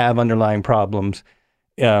did have underlying problems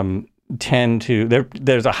tend to,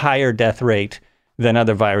 there's a higher death rate than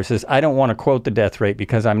other viruses. I don't want to quote the death rate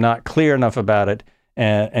because I'm not clear enough about it,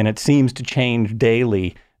 and it seems to change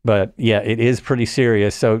daily. But yeah, it is pretty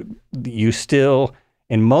serious. So you still,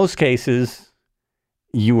 in most cases,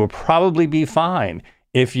 you will probably be fine.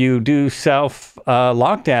 If you do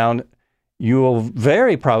self-lockdown, you will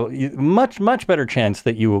very probably, much better chance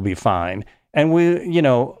that you will be fine. And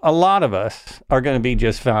a lot of us are going to be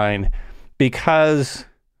just fine because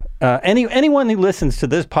anyone who listens to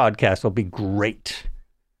this podcast will be great.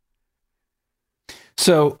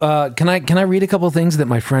 So can I read a couple of things that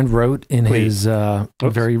my friend wrote in his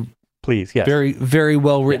very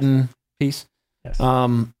well written piece? Yes.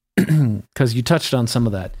 Because you touched on some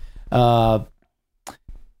of that.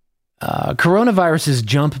 Coronaviruses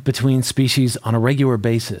jump between species on a regular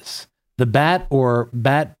basis. The bat or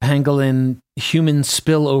bat pangolin human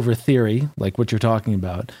spillover theory, like what you're talking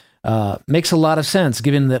about, makes a lot of sense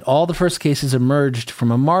given that all the first cases emerged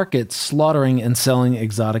from a market slaughtering and selling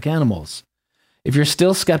exotic animals. If you're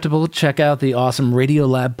still skeptical, check out the awesome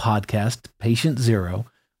Radiolab podcast, Patient Zero,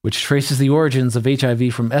 which traces the origins of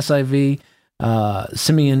HIV from SIV,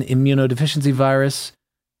 simian immunodeficiency virus,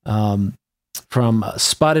 from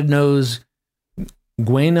spotted nose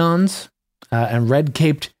guanons and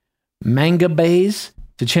red-caped mangabeys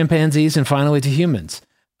to chimpanzees and finally to humans.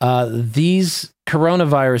 These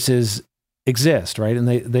coronaviruses exist, right? And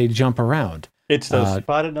they jump around. It's those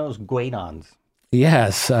spotted nose guanons.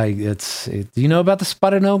 Yes, do you know about the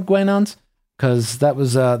spotted nose guanons? Because that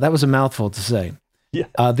was a mouthful to say. Yeah.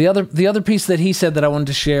 The other piece that he said that I wanted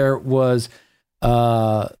to share was,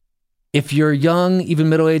 if you're a young, even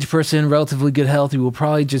middle-aged person, relatively good health, you will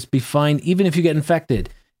probably just be fine, even if you get infected.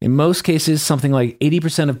 In most cases, something like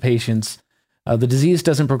 80% of patients, the disease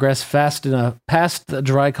doesn't progress fast enough past the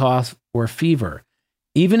dry cough or fever.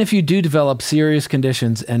 Even if you do develop serious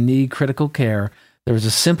conditions and need critical care, there is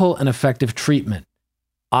a simple and effective treatment: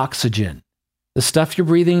 oxygen. The stuff you're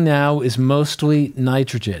breathing now is mostly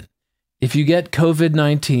nitrogen. If you get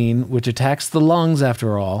COVID-19, which attacks the lungs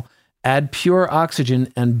after all, add pure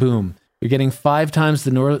oxygen and boom, you're getting 5 times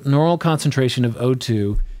the normal concentration of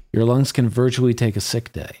O2. Your lungs can virtually take a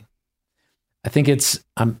sick day. I think it's,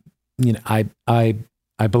 I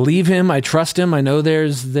believe him. I trust him. I know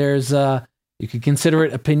there's you could consider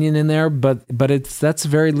it opinion in there, but that's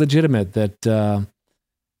very legitimate that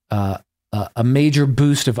a major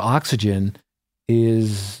boost of oxygen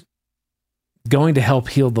is going to help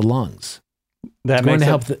heal the lungs. It's going to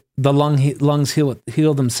help the lungs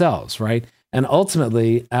heal themselves, right? And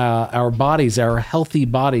ultimately, our bodies, our healthy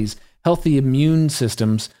bodies, healthy immune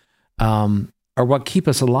systems are what keep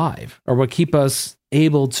us alive, or what keep us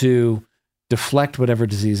able to deflect whatever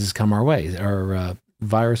diseases come our way, or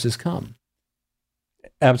viruses come.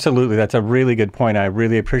 Absolutely. That's a really good point. I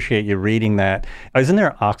really appreciate you reading that. Isn't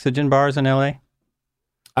there oxygen bars in LA?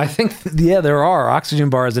 I think, there are oxygen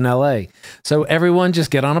bars in LA. So everyone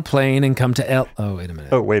just get on a plane and come to Oh, wait a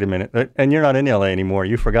minute. Oh, wait a minute. And you're not in LA anymore.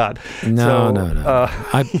 You forgot. No.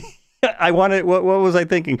 I wanted, what was I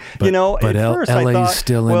thinking? But at first LA's I thought,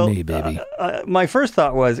 still in me, baby. My first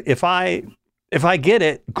thought was, if I get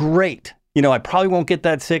it, great. I probably won't get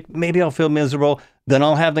that sick. Maybe I'll feel miserable. Then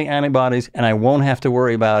I'll have the antibodies and I won't have to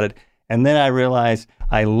worry about it. And then I realized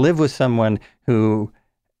I live with someone who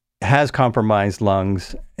has compromised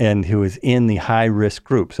lungs and who is in the high risk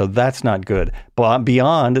group. So that's not good. But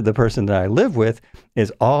beyond the person that I live with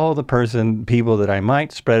is all the people that I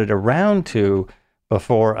might spread it around to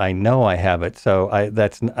before I know I have it. So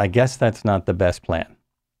I guess that's not the best plan.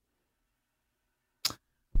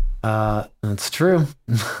 That's true.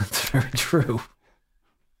 That's very true.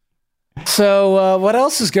 So what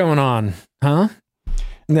else is going on, huh?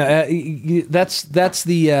 No, that's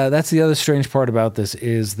the other strange part about this,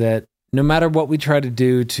 is that no matter what we try to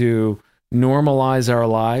do to normalize our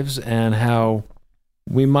lives and how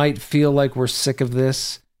we might feel like we're sick of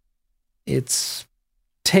this, it's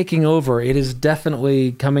taking over. It is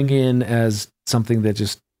definitely coming in as something that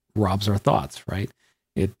just robs our thoughts, right?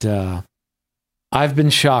 I've been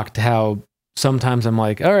shocked how sometimes I'm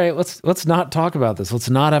like, all right, let's not talk about this. Let's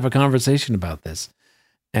not have a conversation about this.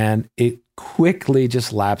 And it quickly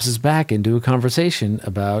just lapses back into a conversation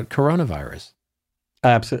about coronavirus.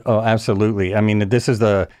 Absolutely. I mean, this is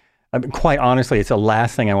quite honestly, it's the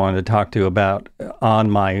last thing I wanted to talk to you about on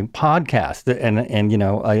my podcast. And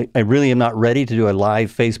I really am not ready to do a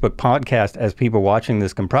live Facebook podcast, as people watching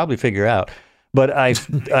this can probably figure out. But I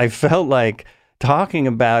felt like talking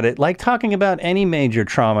about it, like talking about any major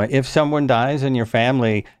trauma. If someone dies in your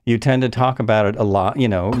family, you tend to talk about it a lot.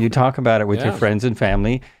 You talk about it with your friends and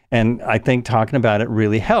family. And I think talking about it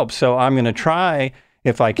really helps. So I'm going to try,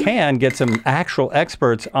 if I can, get some actual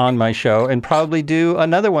experts on my show and probably do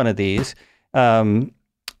another one of these and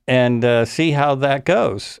see how that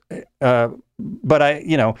goes. But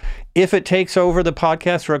if it takes over the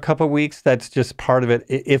podcast for a couple of weeks, that's just part of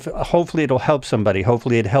it. Hopefully it'll help somebody.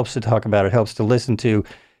 Hopefully it helps to talk about. It helps to listen to.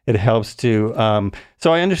 It helps to.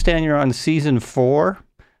 So I understand you're on season 4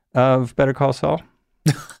 of Better Call Saul.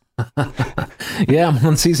 Yeah, I'm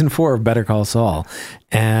on season 4 of Better Call Saul,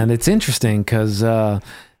 and it's interesting because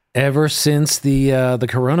ever since the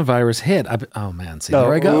coronavirus hit,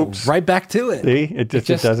 there I go, oops. Right back to it. See, it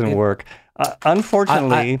doesn't work.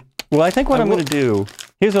 Unfortunately. Well, I think what I'm going to do,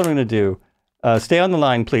 here's what I'm going to do. Stay on the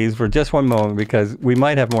line, please, for just one moment, because we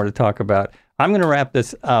might have more to talk about. I'm going to wrap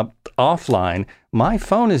this up offline. My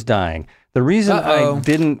phone is dying. The reason I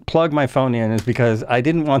didn't plug my phone in is because I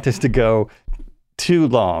didn't want this to go too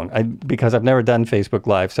long, because I've never done Facebook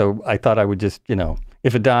Live. So I thought I would just,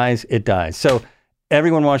 if it dies, it dies. So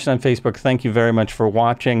everyone watching on Facebook, thank you very much for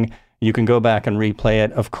watching. You can go back and replay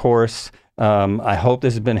it, of course. I hope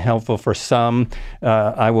this has been helpful for some.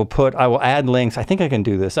 I will add links. I think I can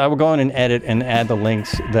do this. I will go in and edit and add the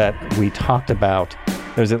links that we talked about.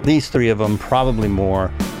 There's at least 3 of them, probably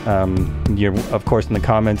more. Of course, in the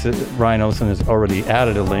comments, Ryan Olson has already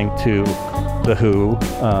added a link to the WHO.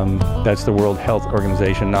 That's the World Health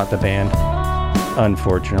Organization, not the band,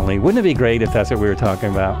 unfortunately. Wouldn't it be great if that's what we were talking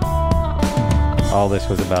about? All this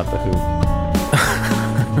was about the WHO.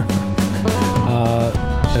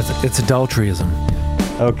 It's adulteryism.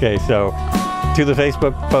 Okay, so to the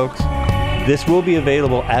Facebook folks, this will be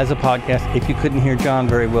available as a podcast. If you couldn't hear John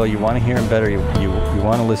very well, you want to hear him better, you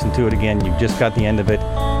want to listen to it again, you just got the end of it.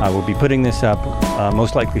 I will be putting this up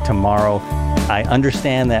most likely tomorrow. I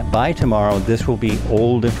understand that by tomorrow, this will be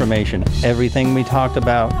old information. Everything we talked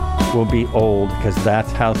about will be old, because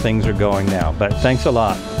that's how things are going now. But thanks a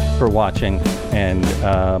lot for watching. And,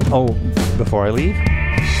 before I leave,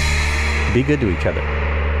 be good to each other.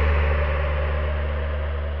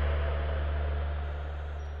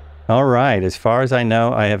 All right. As far as I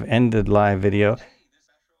know, I have ended live video.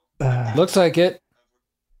 Looks like it.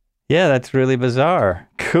 Yeah, that's really bizarre.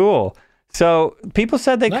 Cool. So people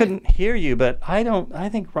said they couldn't hear you, but I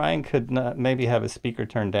think Ryan could maybe have his speaker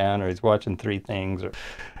turned down, or he's watching 3 things.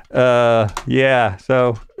 Yeah.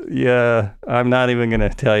 So yeah, I'm not even going to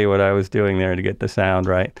tell you what I was doing there to get the sound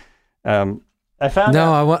right. I found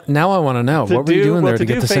now I want to know, what were you doing there to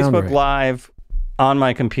get the sound right? Facebook Live, on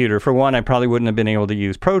my computer. For one, I probably wouldn't have been able to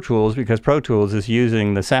use Pro Tools because Pro Tools is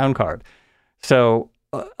using the sound card. So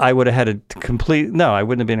I would have had I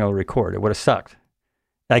wouldn't have been able to record. It would have sucked.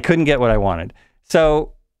 I couldn't get what I wanted.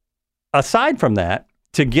 So aside from that,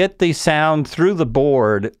 to get the sound through the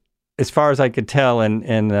board, as far as I could tell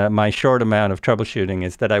in my short amount of troubleshooting,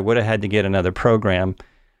 is that I would have had to get another program.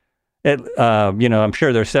 I'm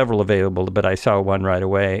sure there's several available, but I saw one right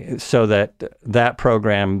away, so that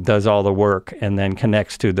program does all the work and then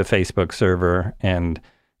connects to the Facebook server, and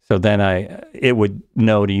so then it would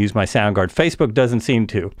know to use my sound card. Facebook doesn't seem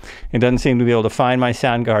to. It doesn't seem to be able to find my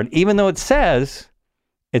sound card, even though it says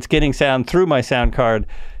it's getting sound through my sound card.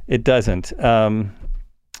 It doesn't.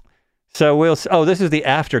 So this is the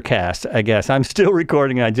aftercast, I guess. I'm still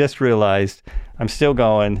recording. I just realized I'm still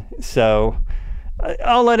going. So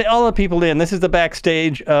I'll let people in. This is the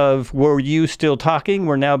backstage of Were You Still Talking?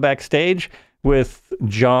 We're now backstage with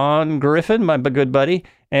John Griffin, my good buddy.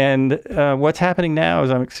 And what's happening now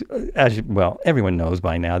is everyone knows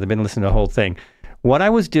by now. They've been listening to the whole thing. What I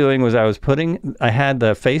was doing was I had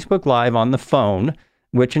the Facebook Live on the phone,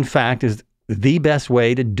 which in fact is the best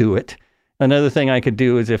way to do it. Another thing I could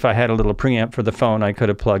do is if I had a little preamp for the phone, I could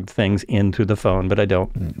have plugged things into the phone, but I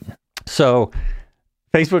don't. So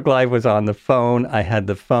Facebook Live was on the phone. I had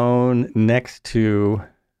the phone next to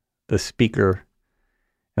the speaker,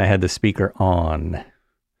 and I had the speaker on.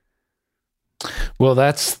 Well,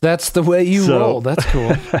 that's the way you roll. That's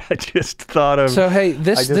cool. I just thought of. So hey,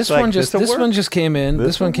 this one just came in.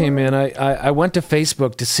 This one came in. I went to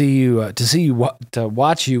Facebook to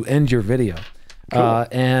watch you end your video. Cool.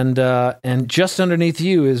 And just underneath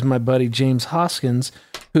you is my buddy James Hoskins,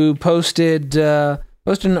 who posted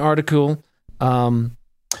an article.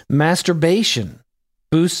 Masturbation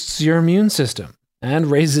boosts your immune system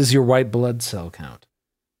and raises your white blood cell count.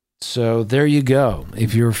 So there you go.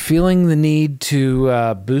 If you're feeling the need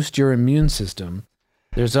to boost your immune system,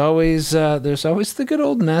 there's always the good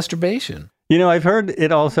old masturbation. I've heard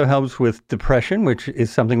it also helps with depression, which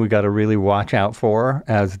is something we got to really watch out for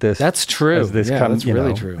as this. That's true. As this comes, that's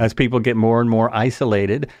really true. As people get more and more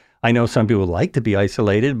isolated. I know some people like to be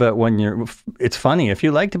isolated, but it's funny. If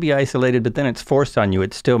you like to be isolated, but then it's forced on you,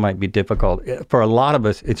 it still might be difficult. For a lot of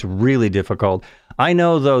us, it's really difficult. I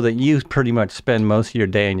know, though, that you pretty much spend most of your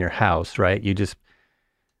day in your house, right? You just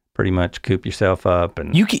pretty much coop yourself up.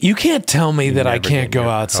 And you can't tell me that I can't go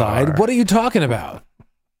outside. Car. What are you talking about?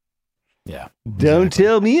 Yeah. Don't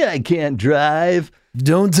tell me I can't drive.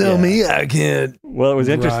 Don't tell me I can't. Well, it was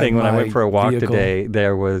interesting when I went for a walk today.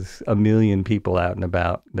 There was 1 million people out and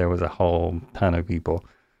about. There was a whole ton of people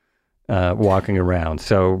walking around.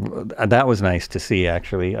 So that was nice to see,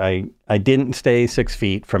 actually. I didn't stay 6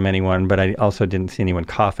 feet from anyone, but I also didn't see anyone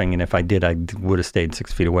coughing. And if I did, I would have stayed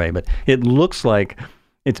 6 feet away. But it looks like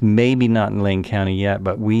it's maybe not in Lane County yet,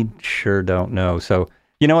 but we sure don't know. So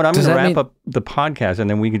you know what? I'm going to wrap up the podcast, and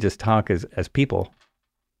then we can just talk as people.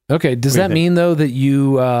 Okay. Does that mean though that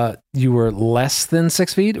you were less than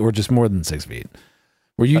 6 feet, or just more than 6 feet?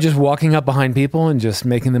 Were you just walking up behind people and just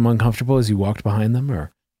making them uncomfortable as you walked behind them,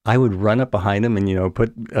 or? I would run up behind them and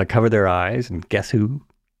put cover their eyes, and guess who?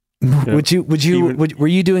 Were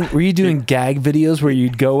you doing gag videos where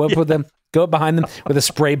you'd go up with them, go up behind them with a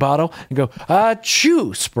spray bottle and go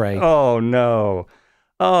chew spray? Oh no.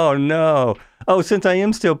 Oh, since I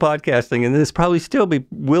am still podcasting, and this probably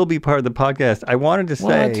will be part of the podcast, I wanted to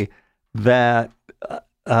say that,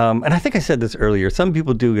 and I think I said this earlier, some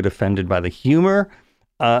people do get offended by the humor.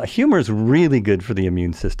 Humor is really good for the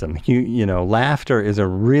immune system. Laughter is a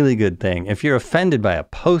really good thing. If you're offended by a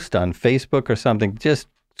post on Facebook or something, just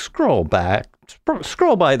scroll back,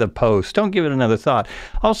 scroll by the post. Don't give it another thought.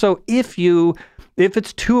 Also, if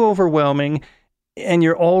it's too overwhelming, and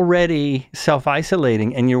you're already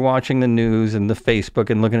self-isolating and you're watching the news and the Facebook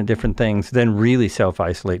and looking at different things, then really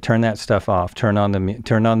self-isolate. Turn that stuff off. Turn on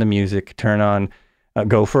the music.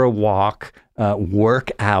 Go for a walk.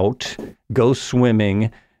 Work out. Go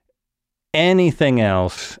swimming. Anything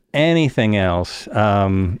else.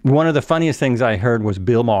 One of the funniest things I heard was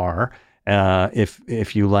Bill Maher.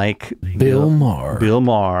 If you like Bill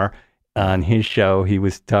Maher. On his show, he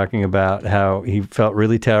was talking about how he felt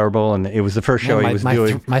really terrible, and it was the first show he was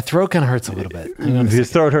doing. My throat kind of hurts a little bit.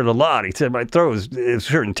 His throat hurt a lot. He said, my throat was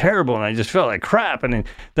hurting terrible, and I just felt like crap. And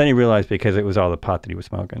then he realized because it was all the pot that he was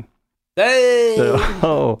smoking. Hey!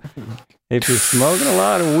 So, if you're smoking a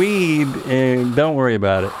lot of weed, don't worry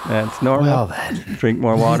about it. That's normal. Well, then. Drink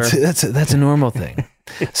more water. That's a normal thing.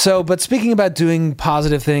 So, but speaking about doing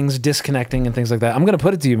positive things, disconnecting and things like that, I'm going to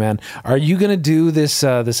put it to you, man. Are you going to do this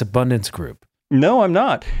abundance group? No, I'm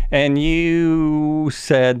not. And you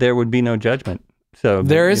said there would be no judgment. So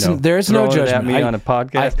there is no throwing it at judgment. me on a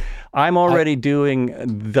podcast. I'm already doing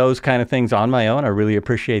those kind of things on my own. I really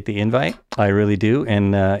appreciate the invite. I really do.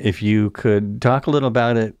 And if you could talk a little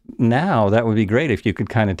about it now, that would be great. If you could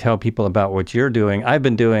kind of tell people about what you're doing. I've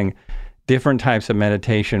been doing different types of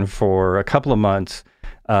meditation for a couple of months,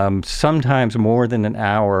 sometimes more than an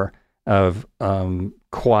hour of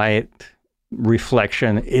quiet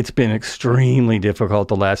reflection. It's been extremely difficult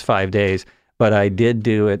the last 5 days, but I did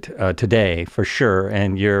do it today for sure.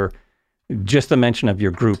 And just the mention of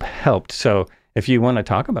your group helped. So if you want to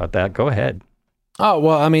talk about that, go ahead. Oh,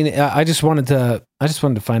 well, I mean, I just wanted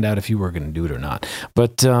to find out if you were going to do it or not.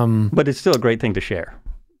 But it's still a great thing to share.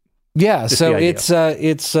 Yeah. Just so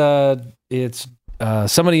it's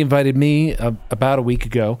somebody invited me about a week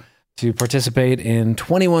ago to participate in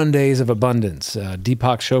 21 Days of Abundance,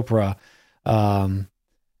 Deepak Chopra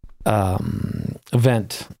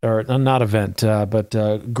event, or not event,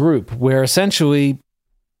 but group, where essentially,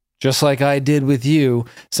 just like I did with you,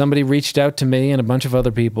 somebody reached out to me and a bunch of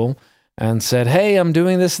other people and said, "Hey, I'm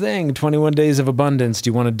doing this thing, 21 Days of Abundance. Do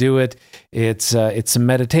you want to do it?" It's some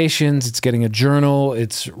meditations, it's getting a journal,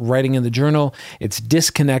 it's writing in the journal, it's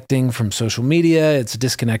disconnecting from social media, it's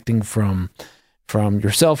disconnecting from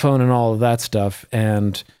your cell phone and all of that stuff.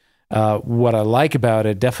 And what I like about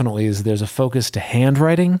it definitely is there's a focus to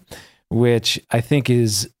handwriting, which I think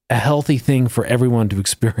is a healthy thing for everyone to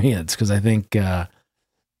experience, because I think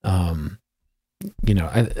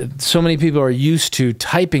so many people are used to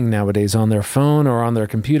typing nowadays on their phone or on their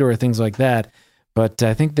computer or things like that. But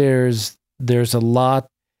I think there's a lot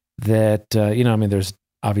that, there's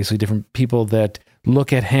obviously different people that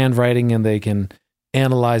look at handwriting and they can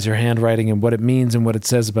analyze your handwriting and what it means and what it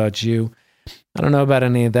says about you. I don't know about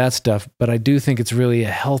any of that stuff, but I do think it's really a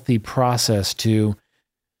healthy process to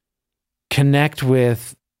connect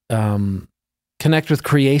with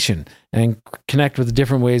creation and connect with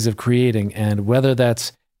different ways of creating. And whether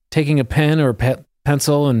that's taking a pen or a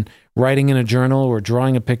pencil and writing in a journal, or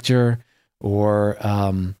drawing a picture, or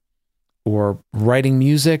writing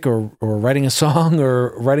music, or writing a song,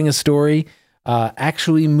 or writing a story,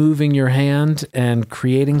 actually moving your hand and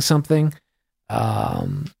creating something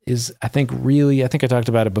is, I think I talked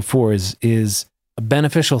about it before, is a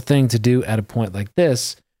beneficial thing to do at a point like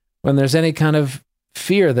this when there's any kind of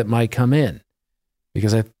fear that might come in.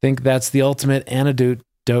 Because I think that's the ultimate antidote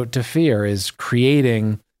to fear, is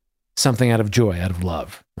creating something out of joy, out of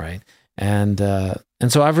love, right? And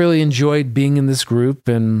so I've really enjoyed being in this group,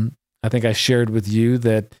 and I think I shared with you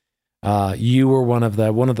that you were one of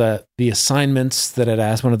the assignments that I'd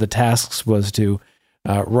asked. One of the tasks was to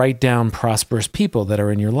write down prosperous people that are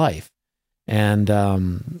in your life, and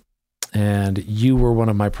you were one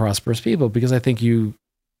of my prosperous people, because I think you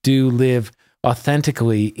do live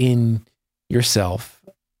authentically in yourself.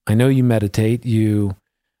 I know you meditate. You,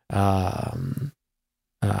 are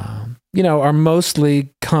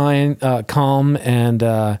mostly calm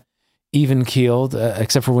and even keeled,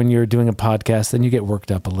 except for when you're doing a podcast, then you get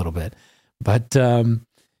worked up a little bit. But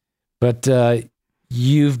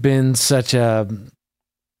you've been such a,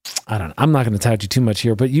 I'm not going to tout you too much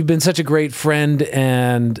here, but you've been such a great friend,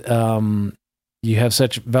 and you have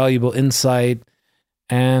such valuable insight.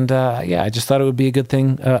 And I just thought it would be a good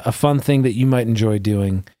thing, a fun thing that you might enjoy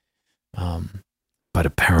doing, but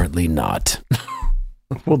apparently not.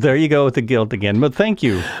 Well, there you go with the guilt again. But thank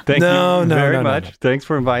you, very much. No. Thanks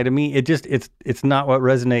for inviting me. It's not what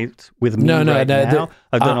resonates with me now.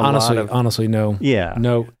 I've done honestly, no. Yeah,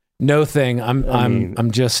 no thing.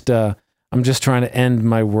 I'm just trying to end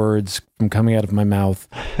my words from coming out of my mouth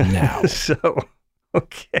now.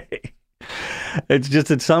 Okay, it's just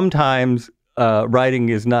that sometimes writing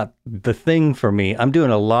is not the thing for me. I'm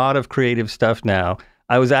doing a lot of creative stuff now.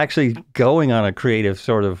 I was actually going on a creative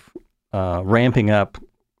sort of ramping up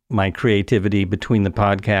my creativity between the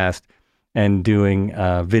podcast and doing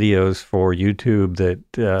videos for YouTube that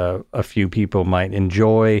a few people might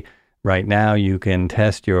enjoy. Right now, you can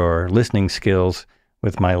test your listening skills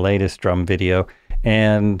with my latest drum video.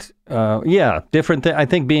 And different I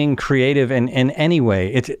think being creative in any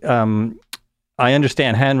way, it's I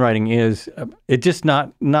understand handwriting is it's just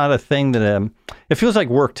not a thing that it feels like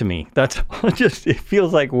work to me. That's just, it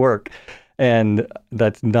feels like work, and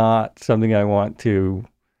that's not something I want to.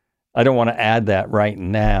 I don't want to add that right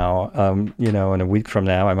now. In a week from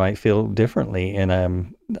now, I might feel differently, and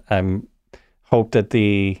I'm hope that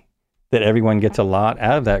everyone gets a lot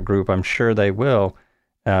out of that group. I'm sure they will.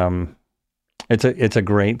 It's a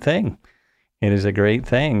great thing. It is a great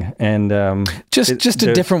thing, and just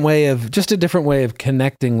a different way of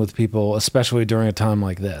connecting with people, especially during a time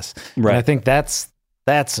like this. Right. And I think that's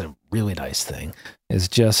a really nice thing, is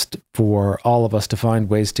just for all of us to find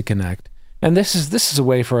ways to connect. And this is a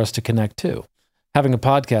way for us to connect too. Having a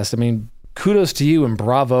podcast, I mean, kudos to you and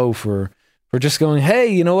bravo for just going, hey,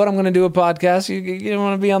 you know what? I'm going to do a podcast. You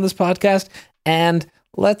want to be on this podcast? And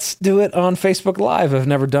let's do it on Facebook Live. I've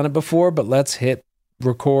never done it before, but let's hit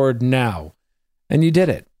record now. And you did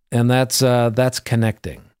it. And that's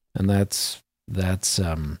connecting. And that's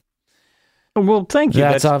well, thank you.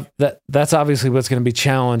 That's obviously what's going to be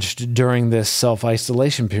challenged during this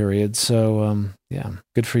self-isolation period. So, yeah,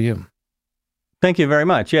 good for you. Thank you very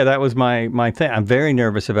much. Yeah, that was my thing. I'm very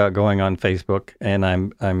nervous about going on Facebook, and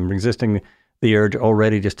I'm resisting the urge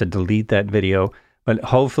already just to delete that video. But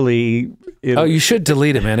hopefully, you should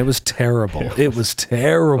delete it, man. It was terrible. It was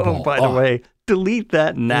terrible. Oh, by the way, delete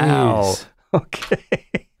that now. Please.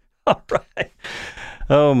 Okay. All right.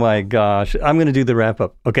 Oh my gosh. I'm going to do the wrap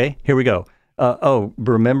up. Okay, here we go.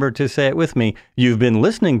 Remember to say it with me. You've been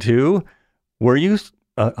listening to,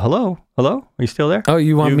 hello? Are you still there? Oh,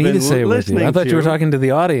 you want me to say it with you? I thought you were talking to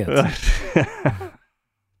the audience.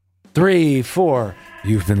 3, 4.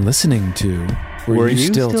 You've been listening to, were you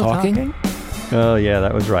still talking? Oh yeah,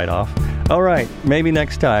 that was right off. All right, maybe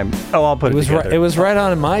next time. Oh, I'll put it together. It was right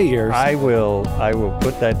on in my ears. I will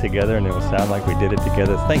put that together, and it will sound like we did it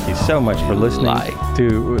together. Thank you so much for listening.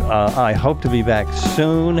 I hope to be back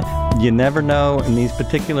soon. You never know. In these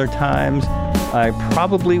particular times, I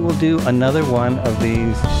probably will do another one of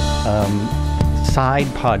these side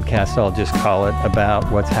podcasts, I'll just call it, about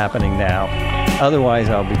what's happening now. Otherwise,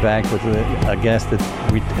 I'll be back with a guest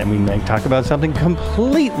that we may talk about something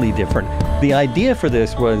completely different. The idea for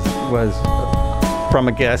this was from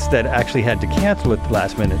a guest that actually had to cancel at the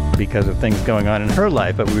last minute because of things going on in her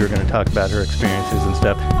life, but we were going to talk about her experiences and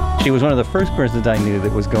stuff. She was one of the first persons I knew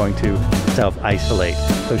that was going to self-isolate.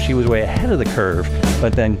 So she was way ahead of the curve,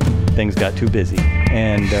 but then things got too busy.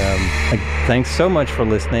 And thanks so much for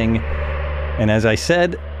listening. And as I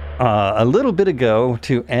said a little bit ago,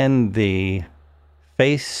 to end the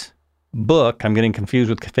Facebook, I'm getting confused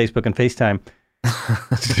with Facebook and FaceTime,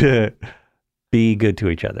 to be good to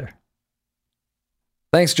each other.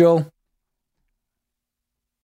 Thanks, Joel.